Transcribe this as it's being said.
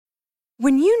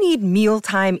When you need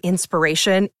mealtime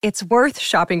inspiration, it's worth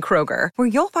shopping Kroger, where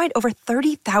you'll find over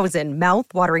 30,000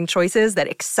 mouth-watering choices that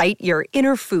excite your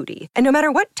inner foodie. And no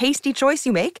matter what tasty choice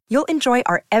you make, you'll enjoy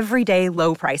our everyday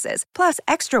low prices, plus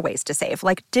extra ways to save,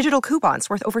 like digital coupons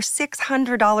worth over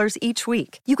 $600 each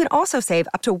week. You can also save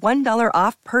up to $1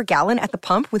 off per gallon at the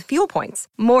pump with fuel points.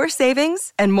 More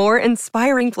savings and more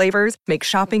inspiring flavors make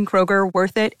shopping Kroger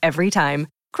worth it every time.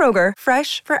 Kroger,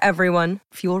 fresh for everyone.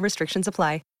 Fuel restrictions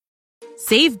apply.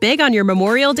 Save big on your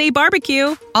Memorial Day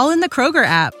barbecue, all in the Kroger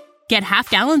app. Get half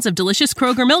gallons of delicious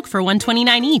Kroger milk for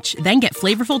 $1.29 each. Then get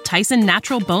flavorful Tyson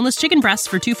natural boneless chicken breasts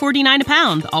for $2.49 a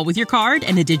pound, all with your card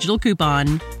and a digital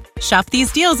coupon. Shop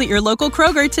these deals at your local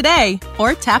Kroger today,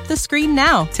 or tap the screen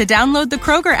now to download the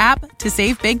Kroger app to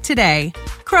save big today.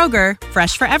 Kroger,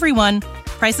 fresh for everyone.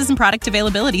 Prices and product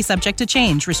availability subject to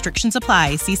change. Restrictions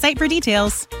apply. See site for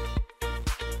details.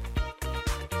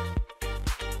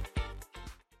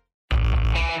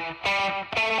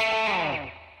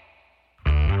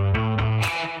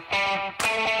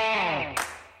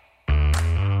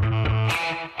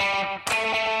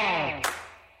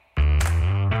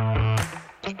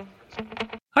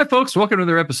 Hi, folks. Welcome to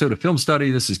another episode of Film Study.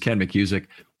 This is Ken McCusick.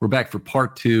 We're back for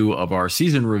part 2 of our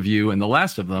season review, and the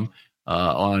last of them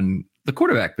on the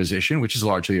quarterback position, which is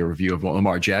largely a review of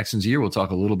Lamar Jackson's year. We'll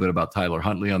talk a little bit about Tyler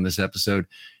Huntley on this episode.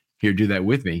 Here to do that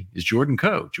with me is Jordan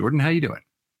Coe. Jordan, how you doing?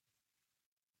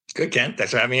 Good, Ken.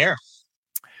 Thanks for having me here.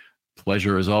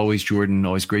 Pleasure as always, Jordan.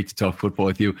 Always great to talk football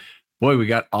with you. Boy, we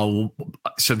got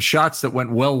some shots that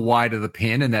went well wide of the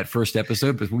pin in that first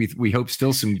episode, but we hope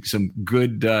still some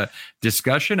good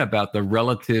discussion about the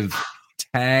relative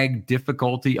tag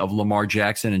difficulty of Lamar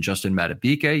Jackson and Justin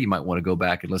Madubuike. You might want to go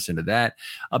back and listen to that,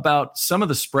 about some of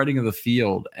the spreading of the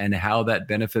field and how that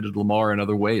benefited Lamar in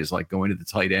other ways, like going to the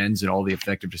tight ends and all the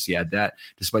effectiveness he had that,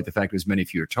 despite the fact it was many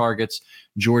fewer targets.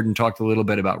 Jordan talked a little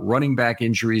bit about running back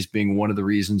injuries being one of the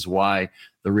reasons why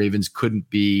the Ravens couldn't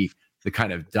be the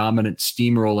kind of dominant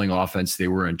steamrolling offense they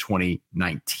were in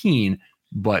 2019,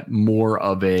 but more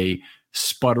of a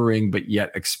sputtering but yet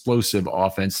explosive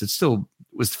offense that still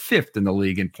was 5th in the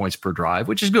league in points per drive,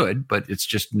 which is good, but it's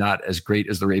just not as great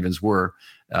as the Ravens were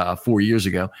 4 years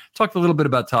ago. Talked a little bit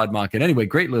about Todd Monken. Anyway,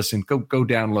 great listen. Go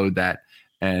download that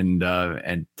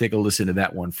and take a listen to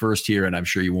that one first here, and I'm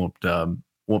sure you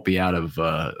won't be out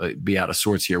of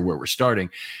sorts here where we're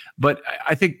starting. But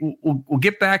I think we'll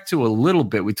get back to a little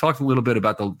bit. We talked a little bit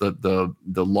about the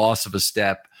loss of a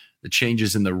step, the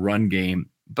changes in the run game.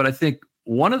 But I think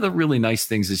one of the really nice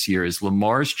things this year is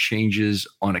Lamar's changes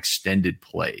on extended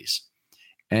plays,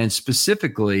 and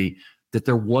specifically that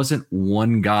there wasn't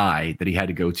one guy that he had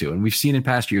to go to. And we've seen in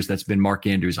past years that's been Mark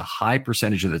Andrews a high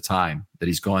percentage of the time that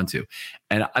he's gone to.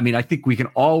 And I mean, I think we can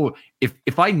all,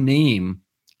 if I name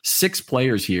 6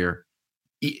 players here,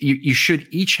 you should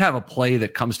each have a play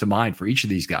that comes to mind for each of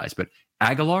these guys. But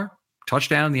Aguilar,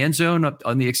 touchdown in the end zone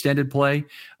on the extended play.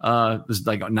 It was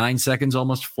like 9 seconds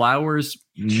almost. Flowers,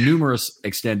 numerous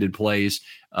extended plays,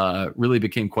 really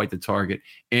became quite the target.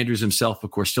 Andrews himself, of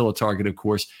course, still a target, of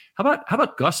course. How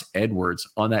about Gus Edwards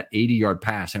on that 80-yard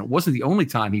pass? And it wasn't the only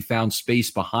time he found space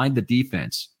behind the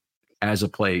defense as a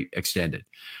play extended.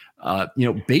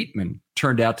 Bateman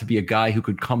turned out to be a guy who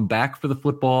could come back for the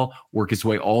football, work his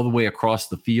way all the way across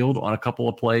the field on a couple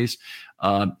of plays.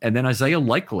 And then Isaiah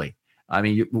Likely. I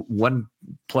mean, one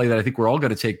play that I think we're all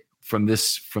going to take from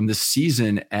this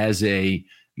season as a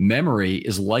memory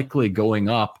is Likely going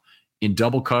up in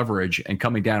double coverage and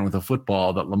coming down with a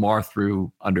football that Lamar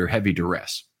threw under heavy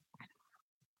duress.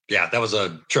 Yeah, that was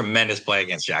a tremendous play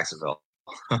against Jacksonville.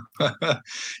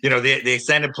 The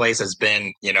extended plays has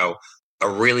been,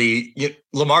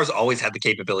 Lamar's always had the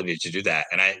capability to do that.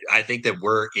 And I think that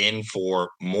we're in for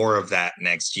more of that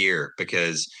next year,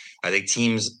 because I think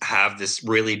teams have this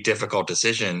really difficult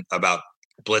decision about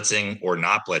blitzing or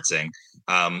not blitzing.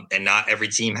 And not every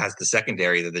team has the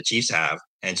secondary that the Chiefs have.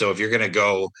 And so if you're going to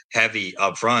go heavy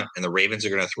up front and the Ravens are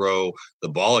going to throw the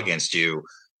ball against you,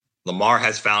 Lamar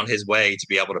has found his way to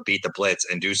be able to beat the blitz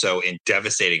and do so in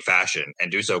devastating fashion and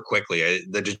do so quickly.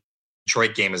 The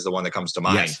Detroit game is the one that comes to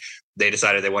mind. Yes. They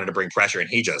decided they wanted to bring pressure, and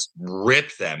he just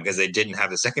ripped them because they didn't have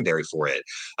the secondary for it.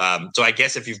 So I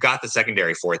guess if you've got the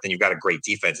secondary for it, then you've got a great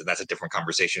defense, and that's a different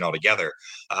conversation altogether.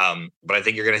 But I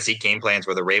think you're going to see game plans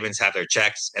where the Ravens have their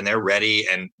checks and they're ready,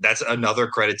 and that's another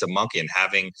credit to Monken,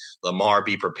 having Lamar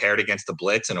be prepared against the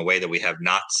blitz in a way that we have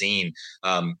not seen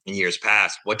in years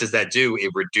past. What does that do?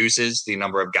 It reduces the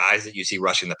number of guys that you see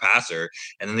rushing the passer,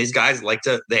 and then these guys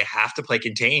they have to play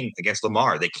contain against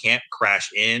Lamar. They can't crash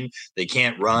in, they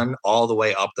can't run all the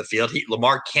way up the field.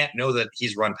 Lamar can't know that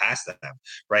he's run past them,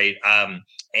 right?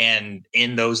 And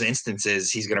in those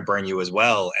instances, he's going to burn you as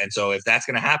well. And so if that's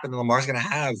going to happen, Lamar's going to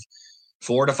have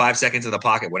 4 to 5 seconds in the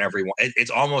pocket whenever he wants. It's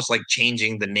almost like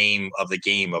changing the name of the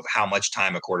game of how much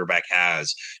time a quarterback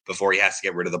has before he has to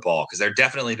get rid of the ball. Because there have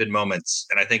definitely been moments,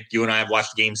 and I think you and I have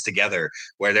watched games together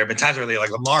where there have been times where they're like,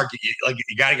 Lamar,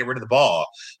 you got to get rid of the ball.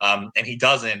 And he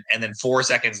doesn't. And then 4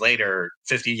 seconds later,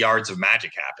 50 yards of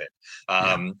magic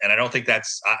happen. And I don't think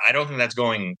that's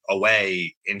going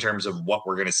away in terms of what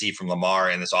we're going to see from Lamar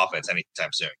in this offense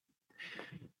anytime soon.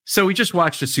 So we just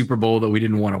watched a Super Bowl that we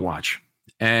didn't want to watch.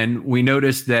 And we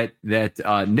noticed that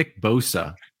Nick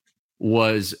Bosa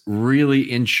was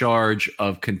really in charge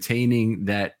of containing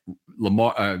that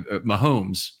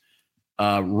Mahomes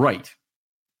right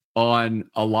on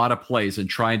a lot of plays and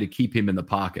trying to keep him in the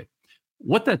pocket.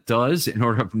 What that does in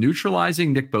order of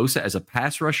neutralizing Nick Bosa as a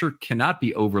pass rusher cannot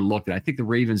be overlooked. And I think the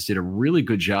Ravens did a really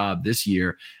good job this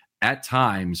year at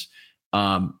times,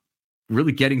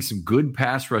 really getting some good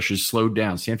pass rushes slowed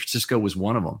down. San Francisco was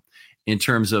one of them in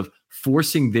terms of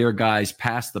forcing their guys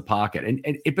past the pocket.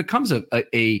 And it becomes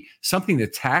a something the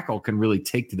tackle can really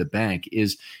take to the bank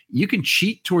is you can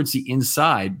cheat towards the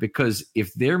inside because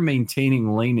if they're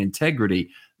maintaining lane integrity,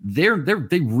 they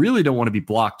really don't want to be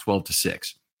blocked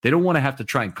 12-6. They don't want to have to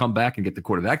try and come back and get the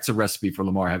quarterback. That's a recipe for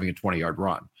Lamar having a 20-yard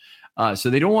run. So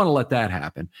they don't want to let that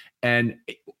happen. And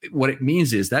what it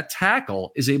means is that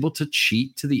tackle is able to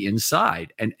cheat to the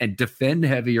inside and defend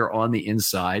heavier on the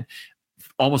inside,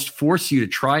 almost force you to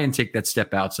try and take that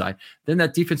step outside. Then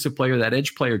that defensive player, that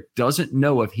edge player, doesn't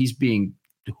know if he's being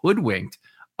hoodwinked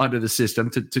under the system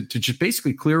to just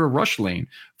basically clear a rush lane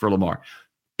for Lamar.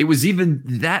 It was even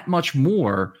that much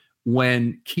more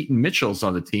when Keaton Mitchell's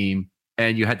on the team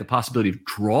and you had the possibility of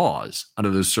draws under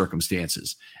those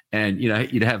circumstances. And,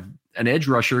 you'd have an edge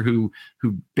rusher who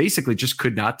basically just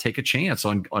could not take a chance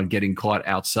on getting caught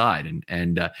outside.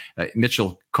 And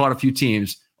Mitchell caught a few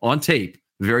teams on tape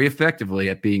very effectively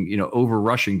at being, over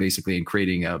rushing basically and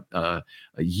creating a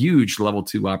huge level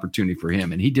 2 opportunity for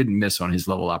him. And he didn't miss on his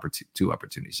level 2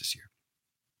 opportunities this year.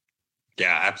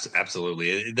 Yeah,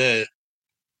 absolutely.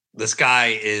 The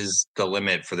sky is the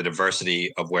limit for the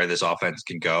diversity of where this offense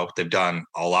can go. They've done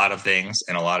a lot of things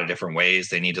in a lot of different ways.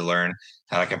 They need to learn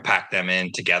how to compact them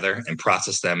in together and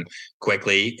process them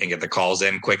quickly and get the calls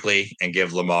in quickly and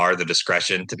give Lamar the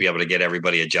discretion to be able to get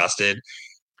everybody adjusted.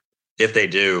 If they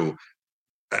do,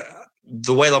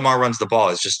 the way Lamar runs the ball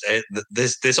is just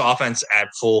this offense at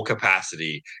full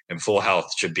capacity and full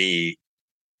health should be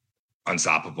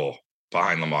unstoppable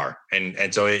behind Lamar.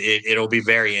 And so it'll be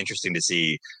very interesting to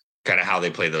see kind of how they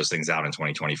play those things out in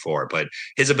 2024. But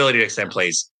his ability to extend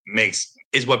plays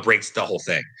is what breaks the whole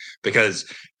thing,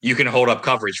 because you can hold up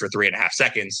coverage for 3.5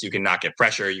 seconds. You can not get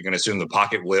pressure. You can assume the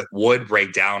pocket would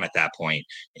break down at that point.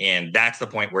 And that's the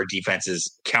point where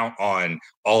defenses count on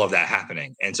all of that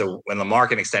happening. And so when Lamar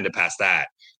can extend it past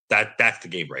that's the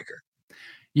game breaker.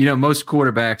 Most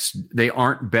quarterbacks, they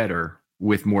aren't better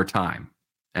with more time.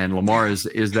 And Lamar is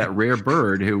that rare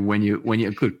bird who, when you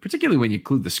include, particularly when you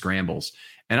include the scrambles,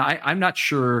 and I'm not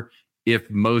sure if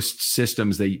most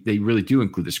systems they really do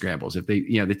include the scrambles. If they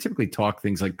typically talk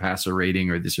things like passer rating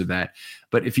or this or that,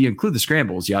 but if you include the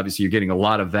scrambles, you're getting a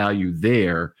lot of value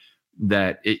there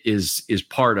that is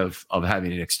part of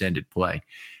having an extended play.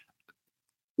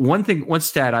 One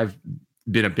stat I've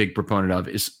been a big proponent of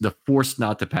is the forced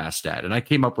not to pass stat, and I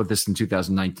came up with this in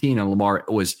 2019, and Lamar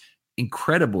was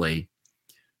incredibly.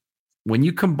 When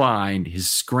you combined his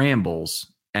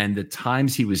scrambles and the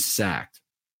times he was sacked,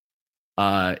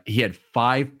 he had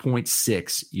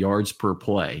 5.6 yards per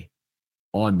play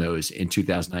on those in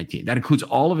 2019. That includes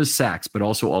all of his sacks, but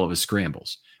also all of his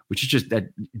scrambles, which is just that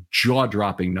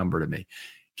jaw-dropping number to me.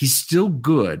 He's still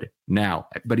good now,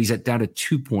 but he's down to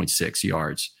 2.6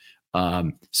 yards.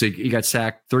 So he got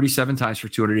sacked 37 times for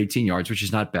 218 yards, which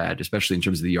is not bad, especially in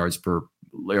terms of the yards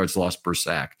lost per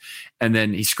sack. And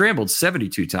then he scrambled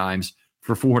 72 times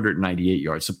for 498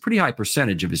 yards. So pretty high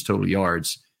percentage of his total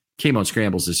yards came on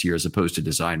scrambles this year as opposed to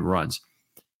designed runs.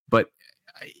 But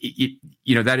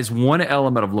that is one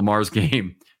element of Lamar's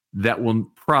game that will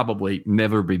probably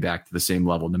never be back to the same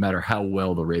level, no matter how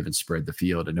well the Ravens spread the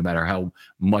field and no matter how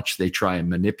much they try and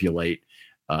manipulate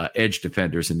edge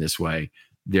defenders in this way.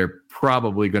 There are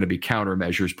probably going to be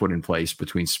countermeasures put in place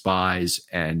between spies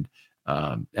and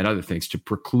other things to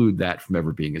preclude that from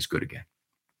ever being as good again.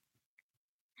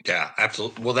 Yeah,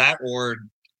 absolutely. Well, that, or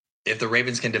if the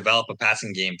Ravens can develop a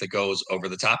passing game that goes over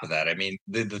the top of that. I mean,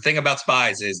 the thing about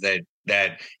spies is that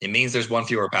it means there's one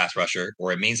fewer pass rusher,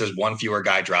 or it means there's one fewer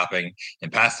guy dropping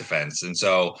in pass defense. And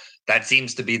so that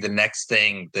seems to be the next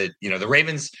thing that, the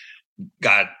Ravens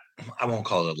got, I won't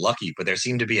call it lucky, but there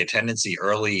seemed to be a tendency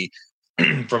early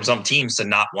from some teams to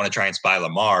not want to try and spy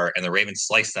Lamar, and the Ravens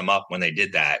sliced them up when they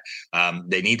did that.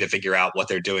 They need to figure out what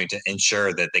they're doing to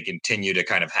ensure that they continue to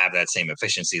kind of have that same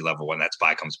efficiency level when that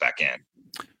spy comes back in.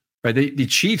 Right. The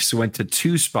Chiefs went to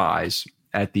 2 spies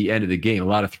at the end of the game, a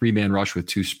lot of 3-man rush with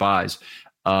 2 spies.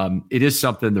 It is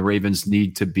something the Ravens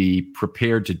need to be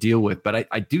prepared to deal with. But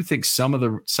I do think some of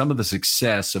the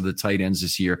success of the tight ends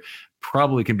this year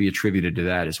probably can be attributed to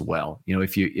that as well. You know,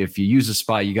 if you use a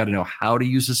spy, you got to know how to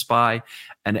use a spy.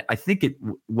 And I think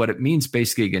what it means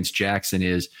basically against Jackson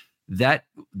is that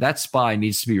spy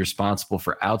needs to be responsible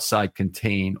for outside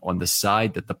contain on the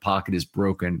side that the pocket is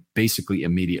broken basically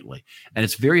immediately. And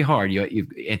it's very hard.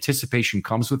 Anticipation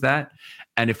comes with that.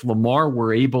 And if Lamar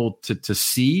were able to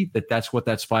see that that's what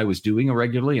that spy was doing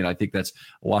irregularly, and I think that's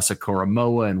Owasa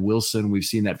Koromoa and Wilson, we've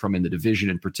seen that from in the division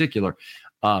in particular.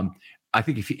 I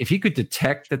think if he could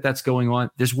detect that that's going on,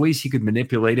 there's ways he could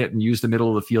manipulate it and use the middle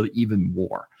of the field even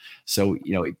more. So,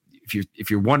 you know, if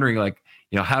you're wondering, like,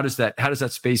 you know, how does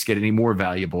that space get any more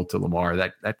valuable to Lamar?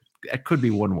 That could be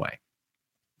one way.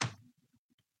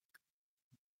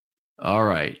 All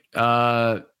right.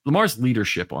 Lamar's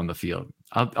leadership on the field.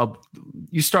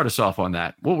 You start us off on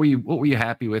that. What were you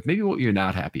happy with? Maybe what you're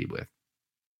not happy with.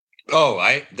 Oh,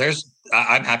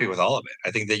 I'm happy with all of it.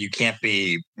 I think that you can't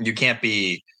be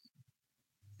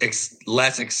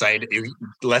less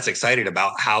excited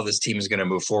about how this team is going to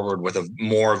move forward with a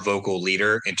more vocal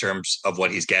leader in terms of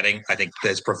what he's getting. I think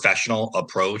his professional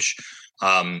approach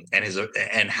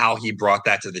and how he brought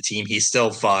that to the team. He's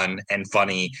still fun and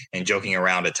funny and joking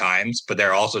around at times, but there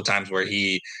are also times where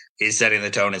he is setting the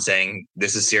tone and saying,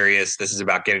 this is serious. This is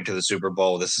about getting to the Super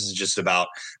Bowl. This is just about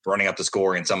running up the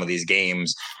score in some of these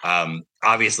games.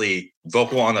 Obviously,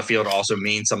 vocal on the field also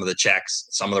means some of the checks,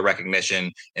 some of the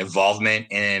recognition, involvement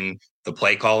in the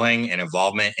play calling, and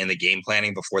involvement in the game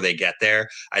planning before they get there.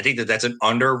 I think that that's an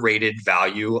underrated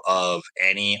value of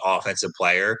any offensive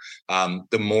player.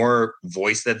 The more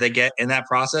voice that they get in that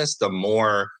process, the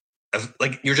more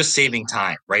like you're just saving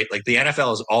time, right? Like the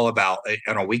NFL is all about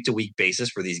on a week-to-week basis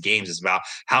for these games. It's about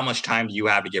how much time do you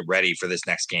have to get ready for this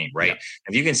next game, right? Yeah.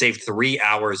 If you can save 3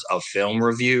 hours of film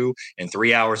review and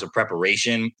 3 hours of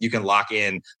preparation, you can lock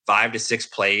in 5 to 6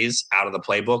 plays out of the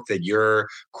playbook that your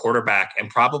quarterback and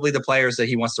probably the players that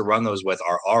he wants to run those with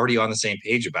are already on the same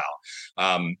page about.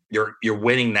 You're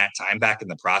winning that time back in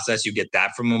the process. You get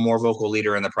that from a more vocal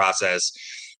leader in the process.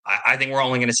 I think we're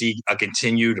only going to see a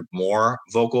continued more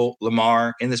vocal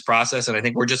Lamar in this process. And I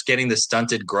think we're just getting the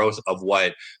stunted growth of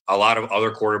what a lot of other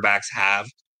quarterbacks have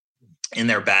in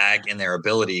their bag, in their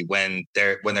ability when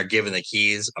they're given the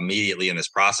keys immediately in this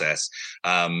process.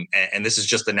 And this is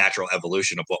just the natural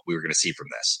evolution of what we were going to see from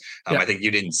this. I think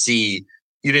you didn't see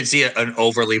an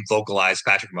overly vocalized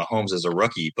Patrick Mahomes as a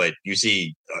rookie, but you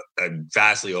see a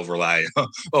vastly over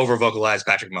vocalized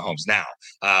Patrick Mahomes now.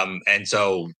 And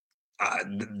so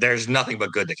there's nothing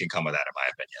but good that can come of that, in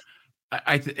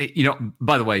my opinion.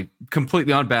 By the way,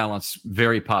 completely on balance,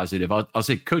 very positive. I'll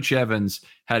say Coach Evans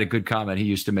had a good comment he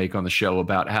used to make on the show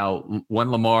about how when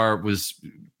Lamar was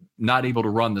not able to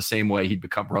run the same way, he'd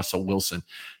become Russell Wilson.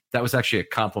 That was actually a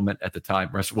compliment at the time.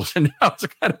 Russell Wilson now is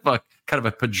kind of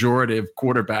a pejorative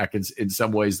quarterback in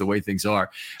some ways, the way things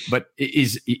are. But he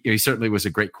certainly was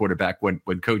a great quarterback when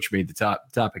Coach made the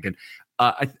topic. And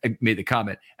I made the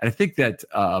comment, and I think that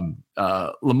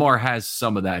Lamar has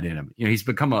some of that in him. You know, he's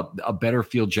become a better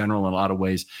field general in a lot of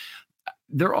ways.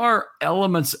 There are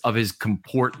elements of his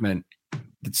comportment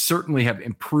that certainly have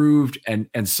improved, and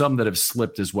some that have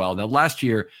slipped as well. Now, last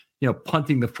year,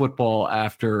 punting the football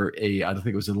after I don't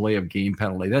think it was a delay of game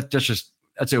penalty.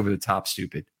 That's over the top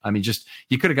stupid. I mean,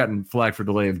 you could have gotten flagged for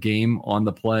delay of game on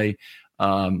the play.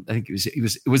 I think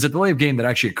it was a delay of game that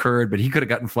actually occurred, but he could have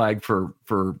gotten flagged for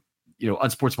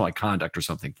unsportsmanlike conduct or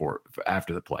something for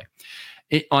after the play.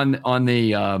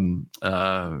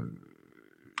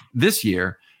 This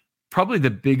year, probably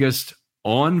the biggest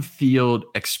on-field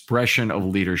expression of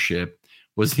leadership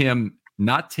was him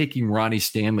not taking Ronnie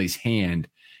Stanley's hand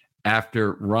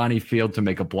after Ronnie failed to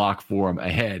make a block for him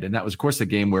ahead. And that was, of course, the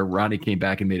game where Ronnie came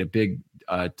back and made a big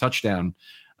touchdown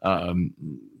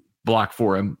block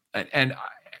for him. And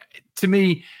to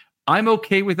me, I'm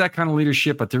okay with that kind of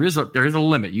leadership, but there is a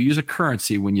limit. You use a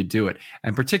currency when you do it,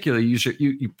 and particularly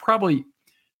you probably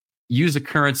use a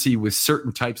currency with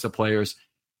certain types of players.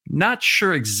 Not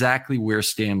sure exactly where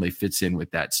Stanley fits in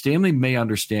with that. Stanley may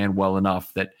understand well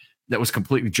enough that was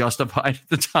completely justified at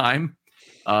the time,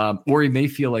 or he may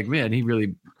feel like, man,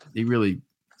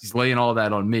 he's laying all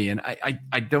that on me. And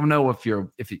I don't know if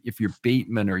you're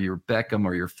Bateman or you're Beckham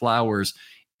or you're Flowers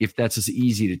if that's as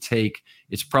easy to take.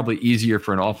 It's probably easier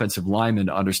for an offensive lineman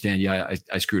to understand,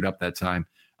 I screwed up that time.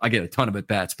 I get a ton of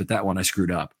at-bats, but that one I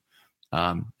screwed up.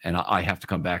 And I have to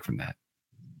come back from that.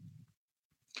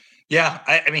 Yeah,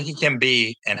 I mean, he can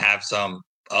be and have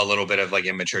a little bit of like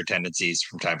immature tendencies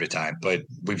from time to time, but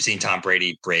we've seen Tom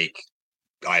Brady break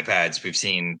iPads. We've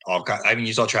seen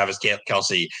you saw Travis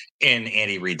Kelce in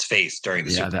Andy Reid's face during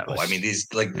the Super Bowl. I mean, these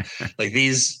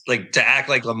to act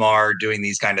like Lamar doing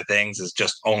these kind of things is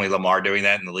just only Lamar doing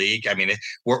that in the league. I mean,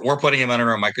 we're putting him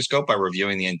under a microscope by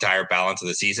reviewing the entire balance of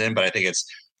the season, but I think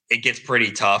it gets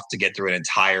pretty tough to get through an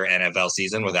entire NFL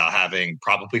season without having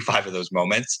probably 5 of those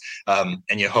moments.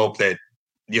 And you hope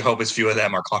as few of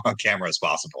them are caught on camera as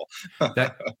possible.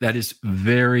 that is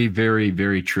very, very,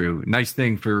 very true. Nice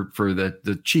thing for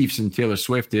the Chiefs and Taylor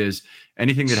Swift is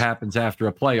anything that happens after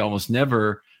a play almost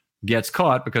never gets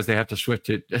caught because they have to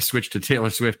switch to Taylor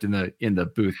Swift in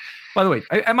the booth. By the way,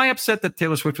 am I upset that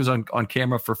Taylor Swift was on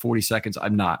camera for 40 seconds?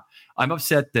 I'm not. I'm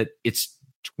upset that it's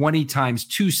 20 times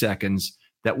 2 seconds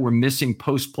that we're missing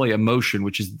post-play emotion,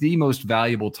 which is the most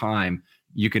valuable time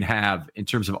you can have in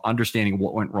terms of understanding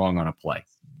what went wrong on a play,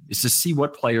 is to see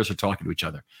what players are talking to each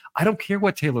other. I don't care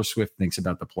what Taylor Swift thinks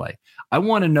about the play. I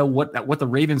want to know what the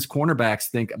Ravens cornerbacks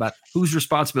think about whose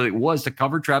responsibility it was to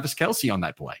cover Travis Kelce on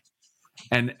that play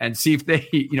and see if they,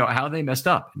 how they messed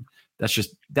up.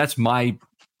 That's my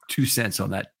 2 cents on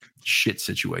that shit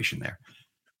situation there.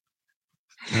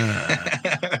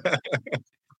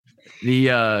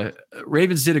 The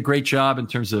Ravens did a great job in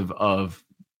terms of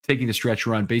taking the stretch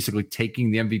run, basically taking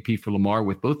the MVP for Lamar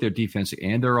with both their defense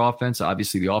and their offense.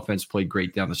 Obviously, the offense played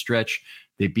great down the stretch.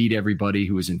 They beat everybody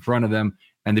who was in front of them,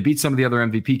 and they beat some of the other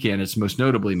MVP candidates, most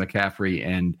notably McCaffrey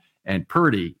and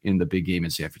Purdy in the big game in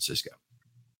San Francisco.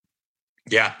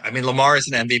 Yeah, I mean, Lamar is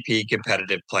an MVP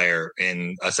competitive player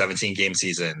in a 17-game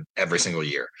season every single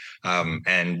year.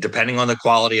 And depending on the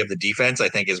quality of the defense, I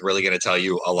think is really going to tell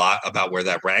you a lot about where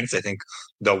that ranks. I think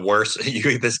the worse you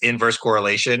get this inverse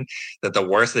correlation that the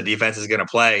worse the defense is going to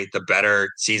play, the better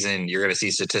season you're going to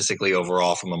see statistically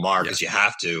overall from Lamar, because you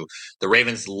have to. The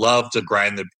Ravens love to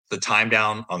grind the time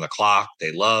down on the clock.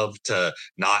 They love to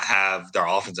not have their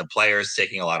offensive players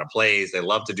taking a lot of plays. They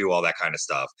love to do all that kind of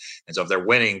stuff. And so if they're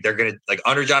winning, they're going to, like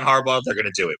under John Harbaugh, they're going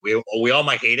to do it. We all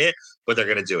might hate it, but they're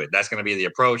going to do it. That's going to be the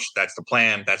approach. That's the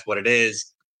plan. That's what it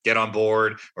is. Get on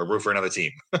board or root for another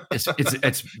team.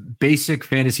 It's basic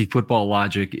fantasy football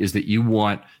logic is that you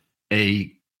want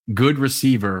a good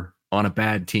receiver on a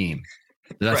bad team.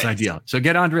 That's right. Ideal. So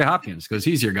get Andre Hopkins because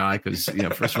he's your guy. Because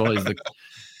first of all, he's the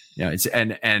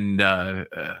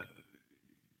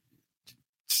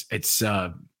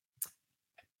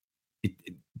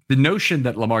the notion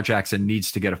that Lamar Jackson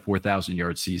needs to get a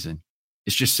 4,000-yard season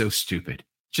is just so stupid.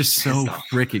 Just so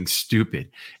freaking stupid.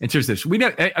 In terms of this, we know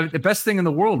the best thing in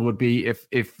the world would be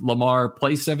if Lamar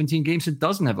plays 17 games and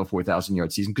doesn't have a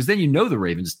 4,000-yard season, because then the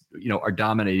Ravens are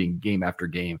dominating game after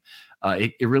game.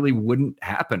 It really wouldn't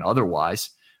happen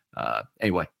otherwise.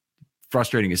 Anyway,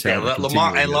 frustrating as hell. Yeah,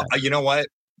 Lamar, and you know what?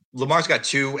 Lamar's got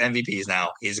 2 MVPs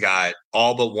now. He's got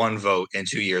all but 1 vote in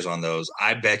 2 years on those.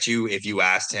 I bet you if you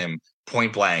asked him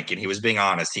point blank and he was being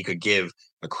honest, he could give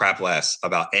a crap less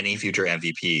about any future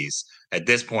MVPs. At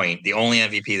this point, the only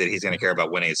MVP that he's going to care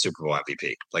about winning is Super Bowl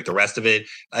MVP. Like the rest of it,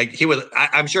 like he would.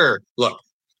 I'm sure. Look,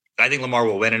 I think Lamar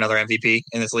will win another MVP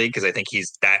in this league because I think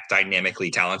he's that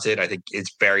dynamically talented. I think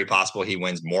it's very possible he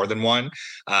wins more than one,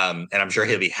 and I'm sure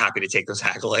he'll be happy to take those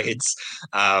accolades.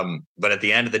 But at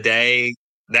the end of the day,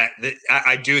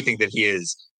 I do think that he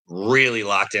is really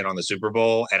locked in on the Super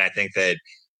Bowl, and I think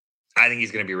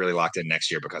he's going to be really locked in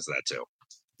next year because of that too.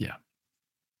 Yeah.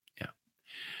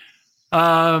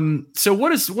 So what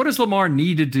does Lamar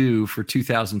need to do for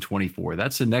 2024?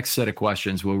 That's the next set of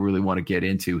questions we'll really want to get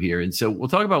into here. And so we'll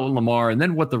talk about what Lamar and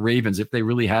then what the Ravens, if they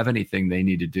really have anything they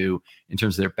need to do in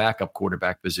terms of their backup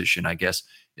quarterback position, I guess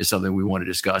is something we want to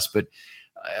discuss. But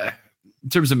in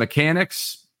terms of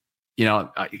mechanics,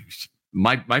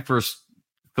 my first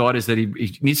thought is that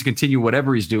he needs to continue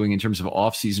whatever he's doing in terms of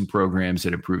off-season programs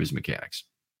that improve his mechanics.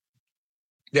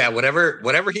 Yeah, whatever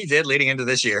he did leading into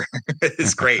this year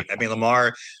is great. I mean,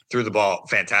 Lamar threw the ball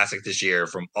fantastic this year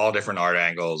from all different art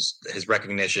angles. His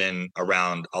recognition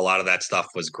around a lot of that stuff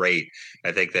was great.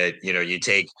 I think that, you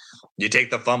take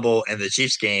the fumble in the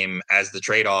Chiefs game as the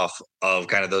trade-off of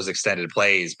kind of those extended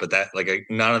plays, but that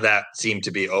none of that seemed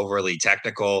to be overly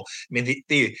technical. I mean,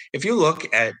 if you look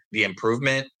at the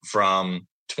improvement from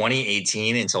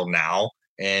 2018 until now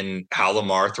and how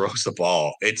Lamar throws the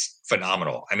ball, it's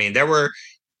phenomenal. I mean, there were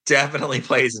definitely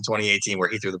plays in 2018 where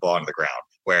he threw the ball into the ground,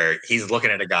 where he's looking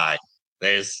at a guy.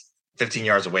 There's 15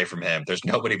 yards away from him. There's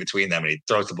nobody between them, and he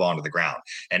throws the ball into the ground.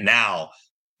 And now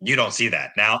you don't see that.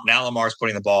 Now Lamar's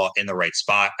putting the ball in the right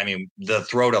spot. I mean, the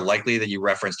throw to Likely that you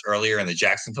referenced earlier in the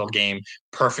Jacksonville game,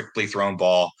 perfectly thrown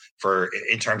ball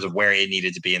in terms of where it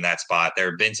needed to be in that spot. There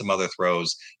have been some other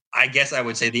throws. I guess I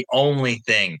would say the only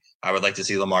thing I would like to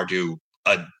see Lamar do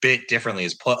a bit differently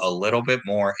is put a little bit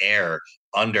more air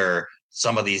under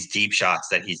some of these deep shots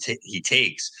that he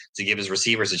takes to give his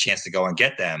receivers a chance to go and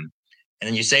get them. And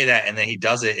then you say that, and then he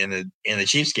does it in the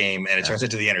Chiefs game, and it turns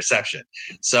into the interception.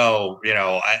 So,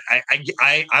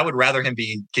 I would rather him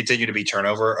continue to be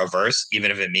turnover averse,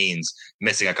 even if it means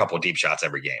missing a couple of deep shots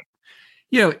every game.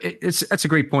 That's a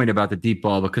great point about the deep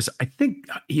ball, because I think,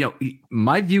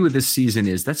 my view of this season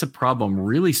is that's a problem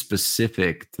really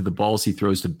specific to the balls he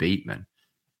throws to Bateman.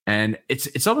 And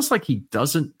it's almost like he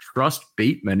doesn't trust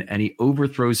Bateman, and he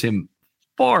overthrows him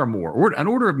far more, or an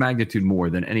order of magnitude more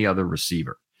than any other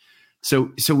receiver.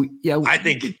 So yeah, I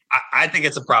think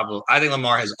it's a problem. I think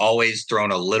Lamar has always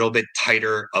thrown a little bit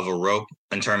tighter of a rope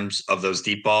in terms of those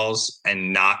deep balls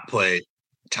and not put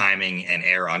timing and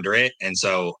air under it. And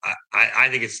so I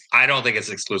don't think it's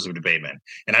exclusive to Bateman,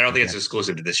 and I don't think it's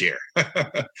exclusive to this year.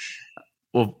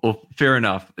 Well, fair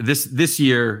enough. This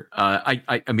year, I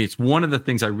mean, it's one of the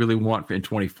things I really want in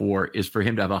 24 is for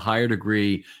him to have a higher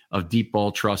degree of deep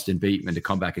ball trust in Bateman to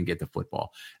come back and get the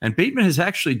football. And Bateman has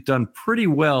actually done pretty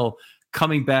well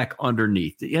coming back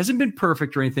underneath. He hasn't been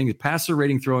perfect or anything. The passer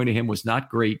rating throwing to him was not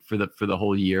great for the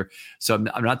whole year. So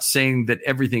I'm not saying that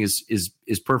everything is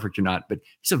perfect or not, but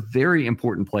he's a very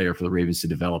important player for the Ravens to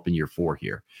develop in year 4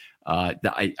 here.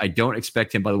 I don't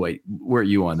expect him, by the way, where are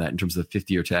you on that in terms of the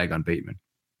 50-year tag on Bateman?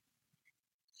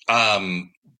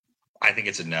 I think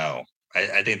it's a no.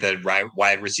 I think that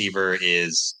wide receiver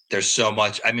there's so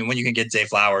much. I mean, when you can get Zay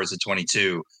Flowers at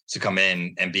 22 to come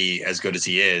in and be as good as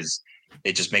he is,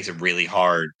 it just makes it really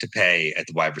hard to pay at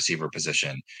the wide receiver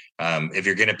position. If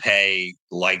you're going to pay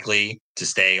Likely to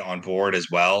stay on board as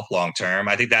well long term,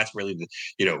 I think that's really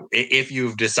if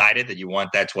you've decided that you want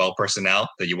that 12 personnel,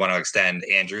 that you want to extend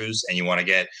Andrews and you want to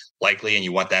get Likely and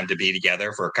you want them to be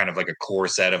together for kind of like a core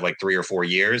set of like 3 or 4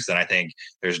 years, then I think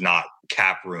there's not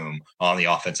cap room on the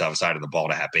offensive side of the ball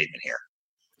to have Bateman here.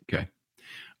 Okay.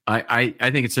 I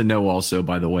think it's a no also,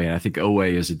 by the way. And I think Owe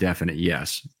is a definite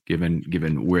yes,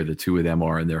 given where the two of them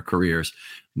are in their careers.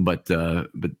 But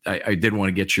I did want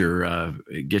to get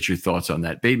your thoughts on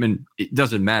that. Bateman, it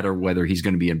doesn't matter whether he's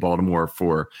going to be in Baltimore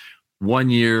for 1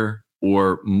 year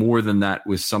or more than that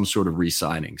with some sort of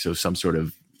re-signing. So some sort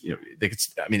of, they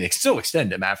can still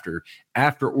extend him after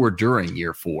or during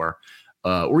year 4,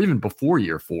 or even before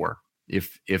year 4.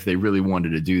 If they really wanted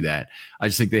to do that. I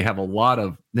just think they have a lot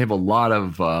of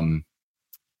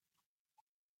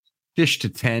fish to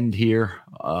tend here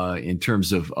in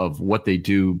terms of what they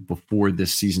do before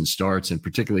this season starts, and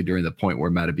particularly during the point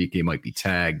where Madubuike might be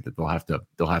tagged, that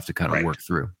they'll have to kind of work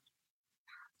through.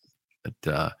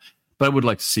 But I would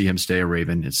like to see him stay a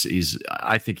Raven.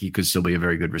 I think he could still be a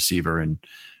very good receiver, and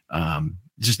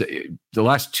just the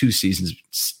last 2 seasons,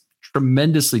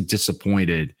 tremendously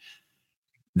disappointed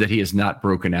that he has not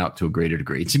broken out to a greater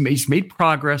degree. He's made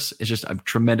progress. It's just, I'm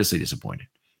tremendously disappointed.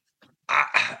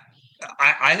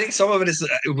 I think some of it is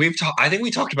I think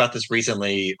we talked about this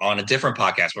recently on a different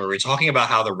podcast where we were talking about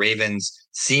how the Ravens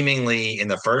seemingly in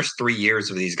the first 3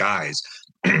 years of these guys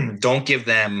don't give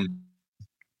them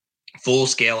full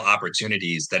scale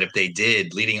opportunities that if they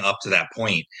did leading up to that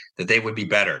point, that they would be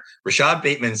better. Rashad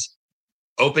Bateman's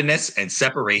openness and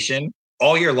separation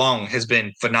all year long has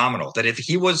been phenomenal. That if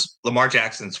he was Lamar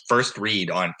Jackson's first read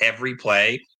on every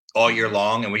play all year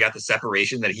long, and we got the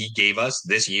separation that he gave us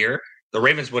this year, the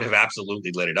Ravens would have absolutely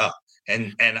lit it up.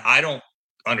 And I don't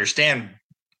understand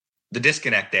the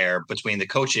disconnect there between the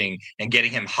coaching and getting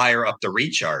him higher up the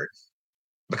read chart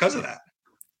because of that.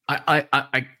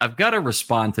 I've got to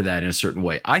respond to that in a certain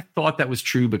way. I thought that was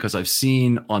true because I've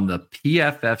seen on the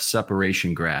PFF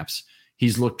separation graphs,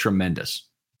 he's looked tremendous.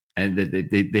 And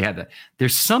they have that.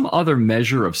 There's some other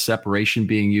measure of separation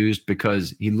being used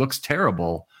because he looks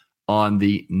terrible on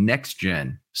the next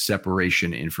gen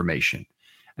separation information.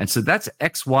 And so that's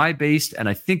XY based. And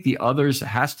I think the others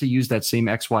has to use that same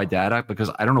XY data because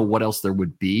I don't know what else there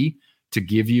would be to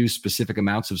give you specific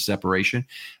amounts of separation.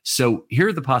 So here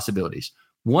are the possibilities.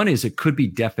 One is it could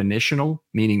be definitional,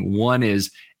 meaning one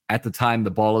is at the time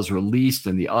the ball is released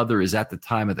and the other is at the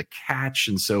time of the catch.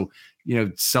 And so,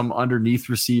 some underneath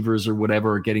receivers or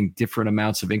whatever are getting different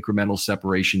amounts of incremental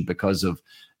separation because of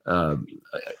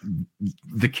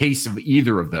the case of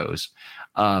either of those.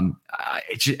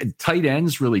 Tight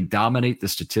ends really dominate the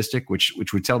statistic, which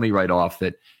would tell me right off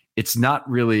that it's not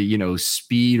really,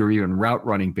 speed or even route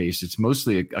running based. It's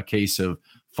mostly a case of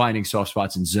finding soft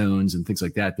spots in zones and things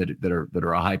like that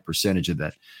are a high percentage of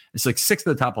that. It's like 6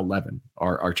 of the top 11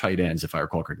 are tight ends, if I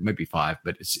recall correctly. It might be 5,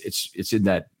 but it's in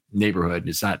that neighborhood.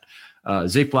 It's not.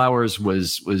 Zay Flowers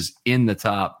was in the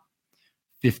top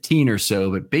 15 or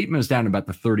so, but Bateman is down about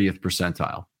the 30th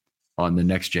percentile on the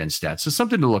next gen stats. So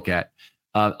something to look at.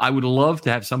 I would love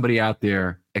to have somebody out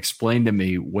there explain to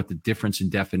me what the difference in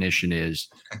definition is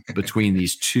between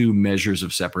these two measures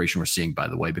of separation we're seeing, by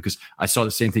the way, because I saw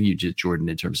the same thing you did, Jordan,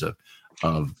 in terms of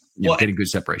getting good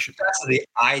separation. That's the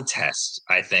eye test,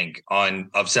 I think,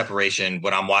 of separation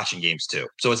when I'm watching games too.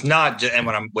 So it's not just, and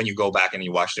when you go back and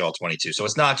you watch the all 22. So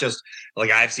it's not just like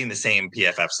I've seen the same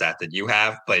PFF stat that you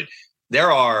have, but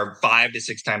there are 5 to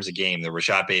 6 times a game that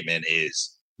Rashad Bateman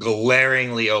is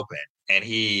glaringly open. And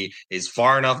he is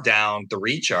far enough down the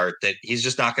read chart that he's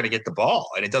just not going to get the ball.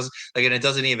 And it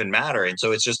doesn't even matter. And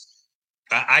so it's just,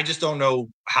 I just don't know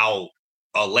how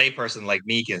a layperson like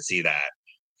me can see that,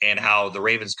 and how the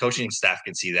Ravens coaching staff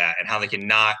can see that, and how they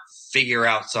cannot figure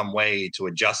out some way to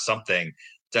adjust something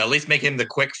to at least make him the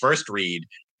quick first read,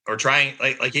 or trying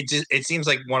it seems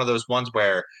like one of those ones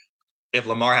where if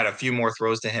Lamar had a few more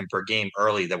throws to him per game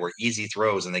early that were easy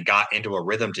throws and they got into a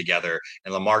rhythm together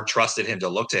and Lamar trusted him to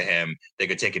look to him, they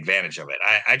could take advantage of it.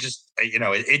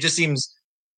 It just seems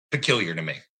peculiar to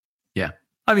me. Yeah.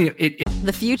 I mean,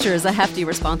 The future is a hefty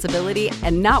responsibility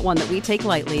and not one that we take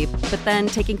lightly. But then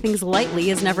taking things lightly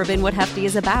has never been what Hefty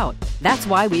is about. That's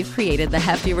why we've created the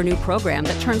Hefty Renew program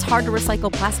that turns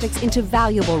hard-to-recycle plastics into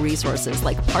valuable resources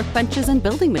like park benches and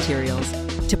building materials.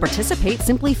 To participate,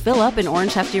 simply fill up an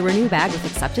orange Hefty Renew bag with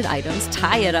accepted items,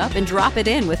 tie it up, and drop it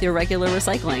in with your regular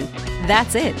recycling.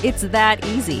 That's it. It's that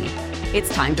easy.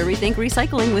 It's time to rethink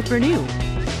recycling with Renew.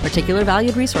 Particular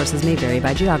valued resources may vary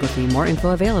by geography. More info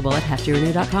available at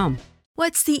heftyrenew.com.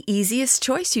 What's the easiest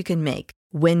choice you can make?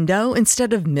 Window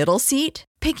instead of middle seat?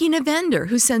 Picking a vendor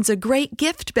who sends a great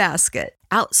gift basket?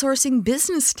 Outsourcing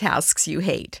business tasks you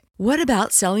hate? What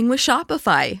about selling with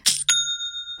Shopify?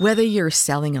 Whether you're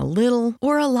selling a little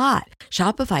or a lot,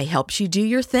 Shopify helps you do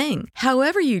your thing,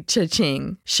 however you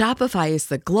cha-ching. Shopify is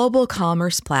the global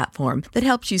commerce platform that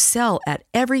helps you sell at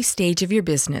every stage of your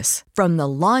business. From the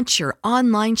launch your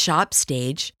online shop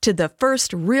stage to the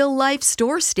first real-life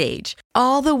store stage,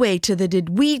 all the way to the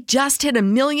did we just hit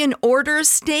 1 million orders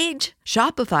stage.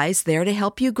 Shopify's there to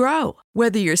help you grow.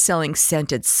 Whether you're selling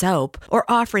scented soap or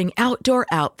offering outdoor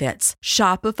outfits,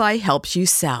 Shopify helps you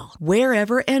sell.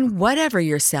 Wherever and whatever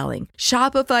you're selling,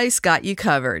 Shopify's got you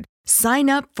covered. Sign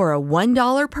up for a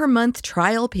 $1 per month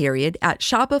trial period at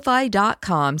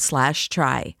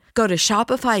shopify.com/try. Go to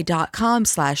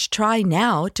shopify.com/try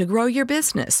now to grow your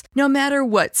business, no matter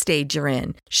what stage you're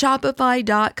in.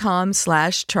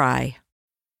 Shopify.com/try.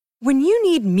 When you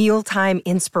need mealtime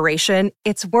inspiration,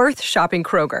 it's worth shopping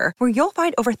Kroger, where you'll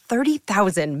find over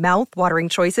 30,000 mouth-watering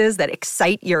choices that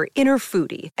excite your inner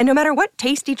foodie. And no matter what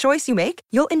tasty choice you make,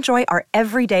 you'll enjoy our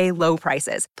everyday low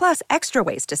prices, plus extra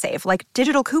ways to save, like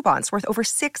digital coupons worth over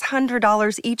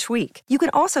 $600 each week. You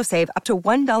can also save up to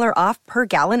 $1 off per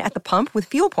gallon at the pump with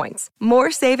fuel points.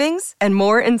 More savings and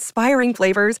more inspiring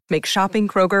flavors make shopping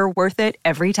Kroger worth it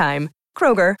every time.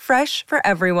 Kroger, fresh for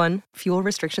everyone. Fuel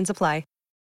restrictions apply.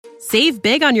 Save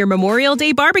big on your Memorial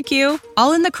Day barbecue,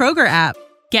 all in the Kroger app.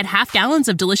 Get half gallons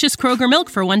of delicious Kroger milk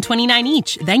for $1.29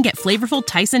 each. Then get flavorful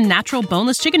Tyson natural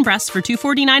boneless chicken breasts for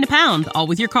 $2.49 a pound, all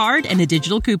with your card and a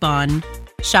digital coupon.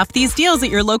 Shop these deals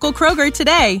at your local Kroger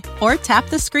today, or tap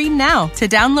the screen now to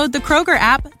download the Kroger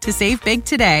app to save big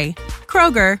today.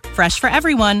 Kroger, fresh for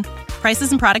everyone.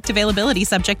 Prices and product availability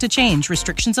subject to change.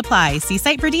 Restrictions apply. See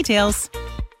site for details.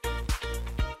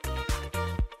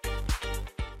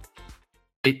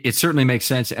 It certainly makes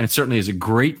sense, and it certainly is a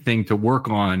great thing to work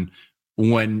on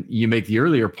when you make the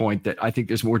earlier point that I think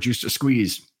there's more juice to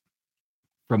squeeze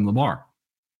from Lamar.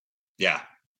 Yeah.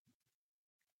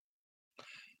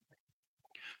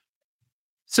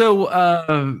 So,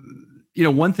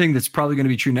 one thing that's probably going to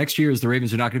be true next year is the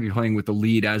Ravens are not going to be playing with the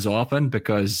lead as often,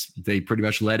 because they pretty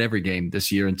much led every game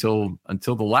this year until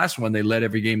the last one. They led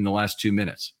every game in the last 2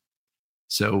 minutes.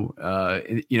 So,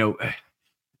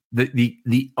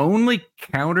 The only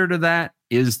counter to that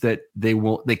is that they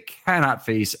cannot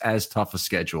face as tough a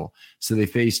schedule. So they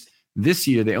faced this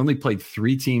year, they only played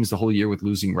 3 teams the whole year with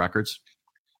losing records.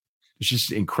 It's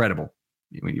just incredible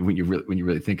when you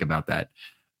really think about that.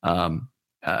 And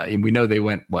we know they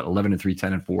went 11-3,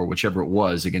 10-4, whichever it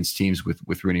was, against teams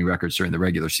with winning records during the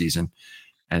regular season,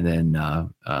 and then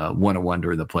 1-1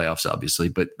 during the playoffs, obviously.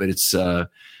 But it's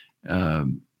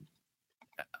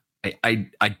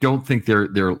I don't think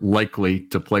they're likely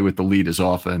to play with the lead as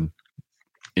often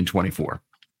in 24.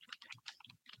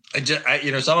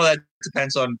 Some of that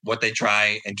depends on what they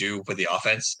try and do with the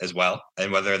offense as well,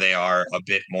 and whether they are a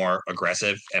bit more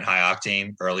aggressive and high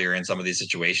octane earlier in some of these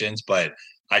situations. But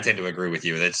I tend to agree with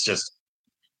you. It's just,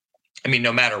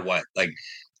 no matter what, like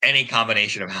any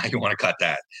combination of how you want to cut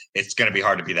that, it's going to be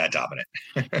hard to be that dominant.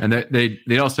 And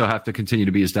they also have to continue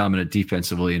to be as dominant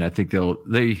defensively. And I think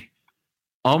they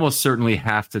almost certainly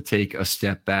have to take a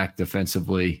step back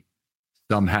defensively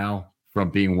somehow from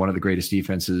being one of the greatest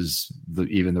defenses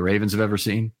even the Ravens have ever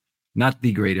seen. Not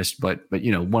the greatest, but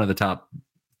one of the top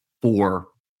 4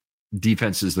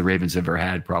 defenses the Ravens have ever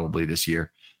had probably this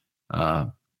year.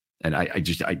 And I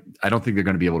don't think they're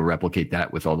going to be able to replicate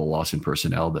that with all the loss in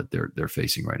personnel that they're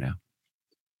facing right now.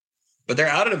 But their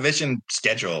out of division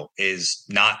schedule is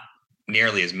not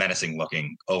nearly as menacing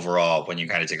looking overall when you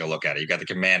kind of take a look at it. You got the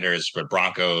Commanders, but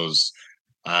Broncos,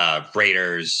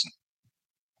 Raiders,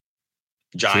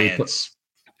 Giants.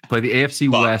 So play the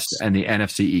AFC Bucks. West and the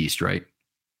NFC East, right?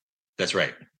 That's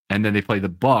right. And then they play the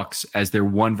Bucks as their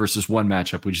 1 versus 1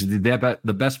 matchup, which is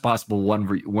the best possible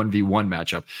 1v1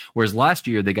 matchup. Whereas last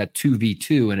year they got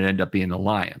 2v2 and it ended up being the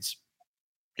Lions.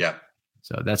 Yeah.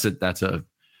 So that's a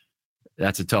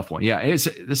tough one. Yeah. It's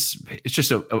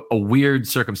just a weird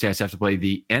circumstance to have to play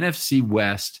the NFC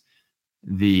West,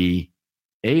 the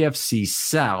AFC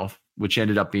South, which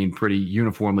ended up being pretty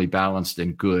uniformly balanced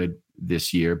and good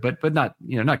this year, but not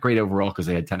great overall because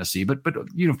they had Tennessee, but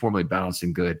uniformly balanced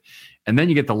and good. And then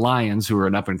you get the Lions, who are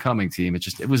an up and coming team.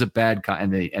 It was a bad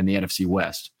and the NFC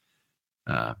West.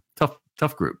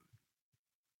 Tough group.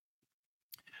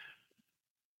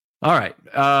 All right.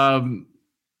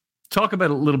 Talk about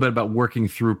a little bit about working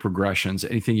through progressions.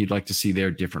 Anything you'd like to see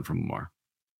there different from Lamar?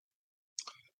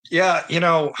 Yeah,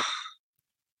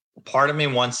 part of me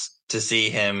wants to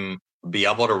see him be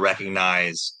able to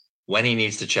recognize when he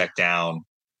needs to check down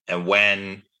and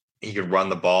when he could run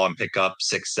the ball and pick up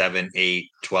 6, 7, 8,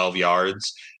 12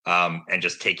 yards and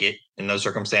just take it in those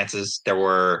circumstances. There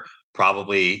were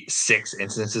probably 6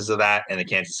 instances of that in the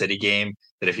Kansas City game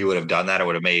that if he would have done that, it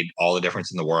would have made all the difference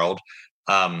in the world.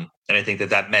 And I think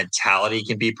that mentality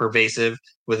can be pervasive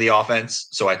with the offense.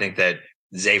 So I think that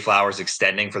Zay Flowers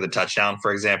extending for the touchdown,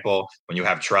 for example, when you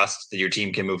have trust that your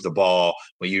team can move the ball,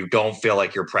 when you don't feel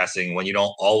like you're pressing, when you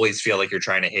don't always feel like you're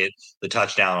trying to hit the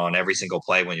touchdown on every single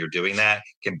play, when you're doing that,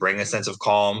 can bring a sense of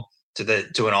calm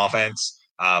to an offense.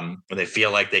 When they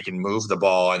feel like they can move the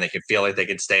ball and they can feel like they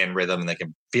can stay in rhythm and they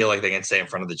can feel like they can stay in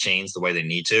front of the chains the way they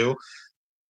need to.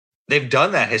 They've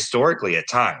done that historically at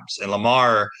times, and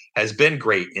Lamar has been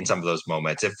great in some of those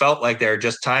moments. It felt like there are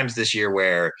just times this year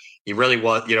where he really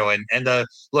was, and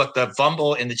the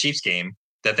fumble in the Chiefs game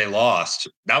that they lost,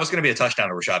 that was going to be a touchdown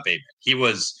to Rashad Bateman. He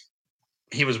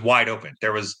was wide open.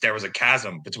 There was a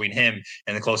chasm between him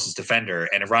and the closest defender.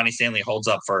 And if Ronnie Stanley holds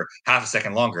up for half a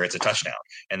second longer, it's a touchdown.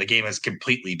 And the game is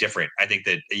completely different. I think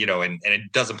that, and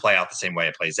it doesn't play out the same way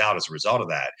it plays out as a result of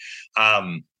that.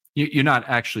 You're not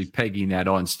actually pegging that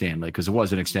on Stanley because it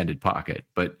was an extended pocket,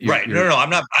 but right. No, I'm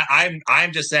not.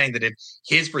 I'm just saying that if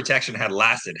his protection had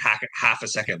lasted half a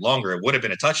second longer, it would have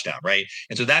been a touchdown, right?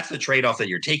 And so that's the trade-off that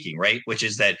you're taking, right? Which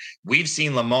is that we've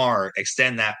seen Lamar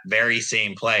extend that very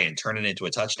same play and turn it into a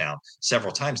touchdown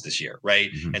several times this year, right?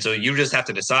 Mm-hmm. And so you just have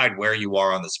to decide where you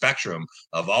are on the spectrum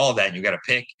of all of that. And you got to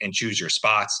pick and choose your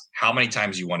spots, how many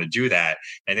times you want to do that.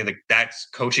 And I think that's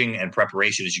coaching and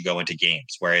preparation as you go into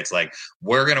games where it's like,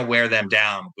 we're going to wear them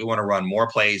down. We want to run more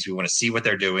plays. We want to see what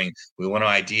they're doing. We want to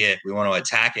idea it. We want to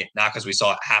attack it, not because we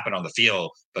saw it happen on the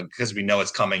field, but because we know it's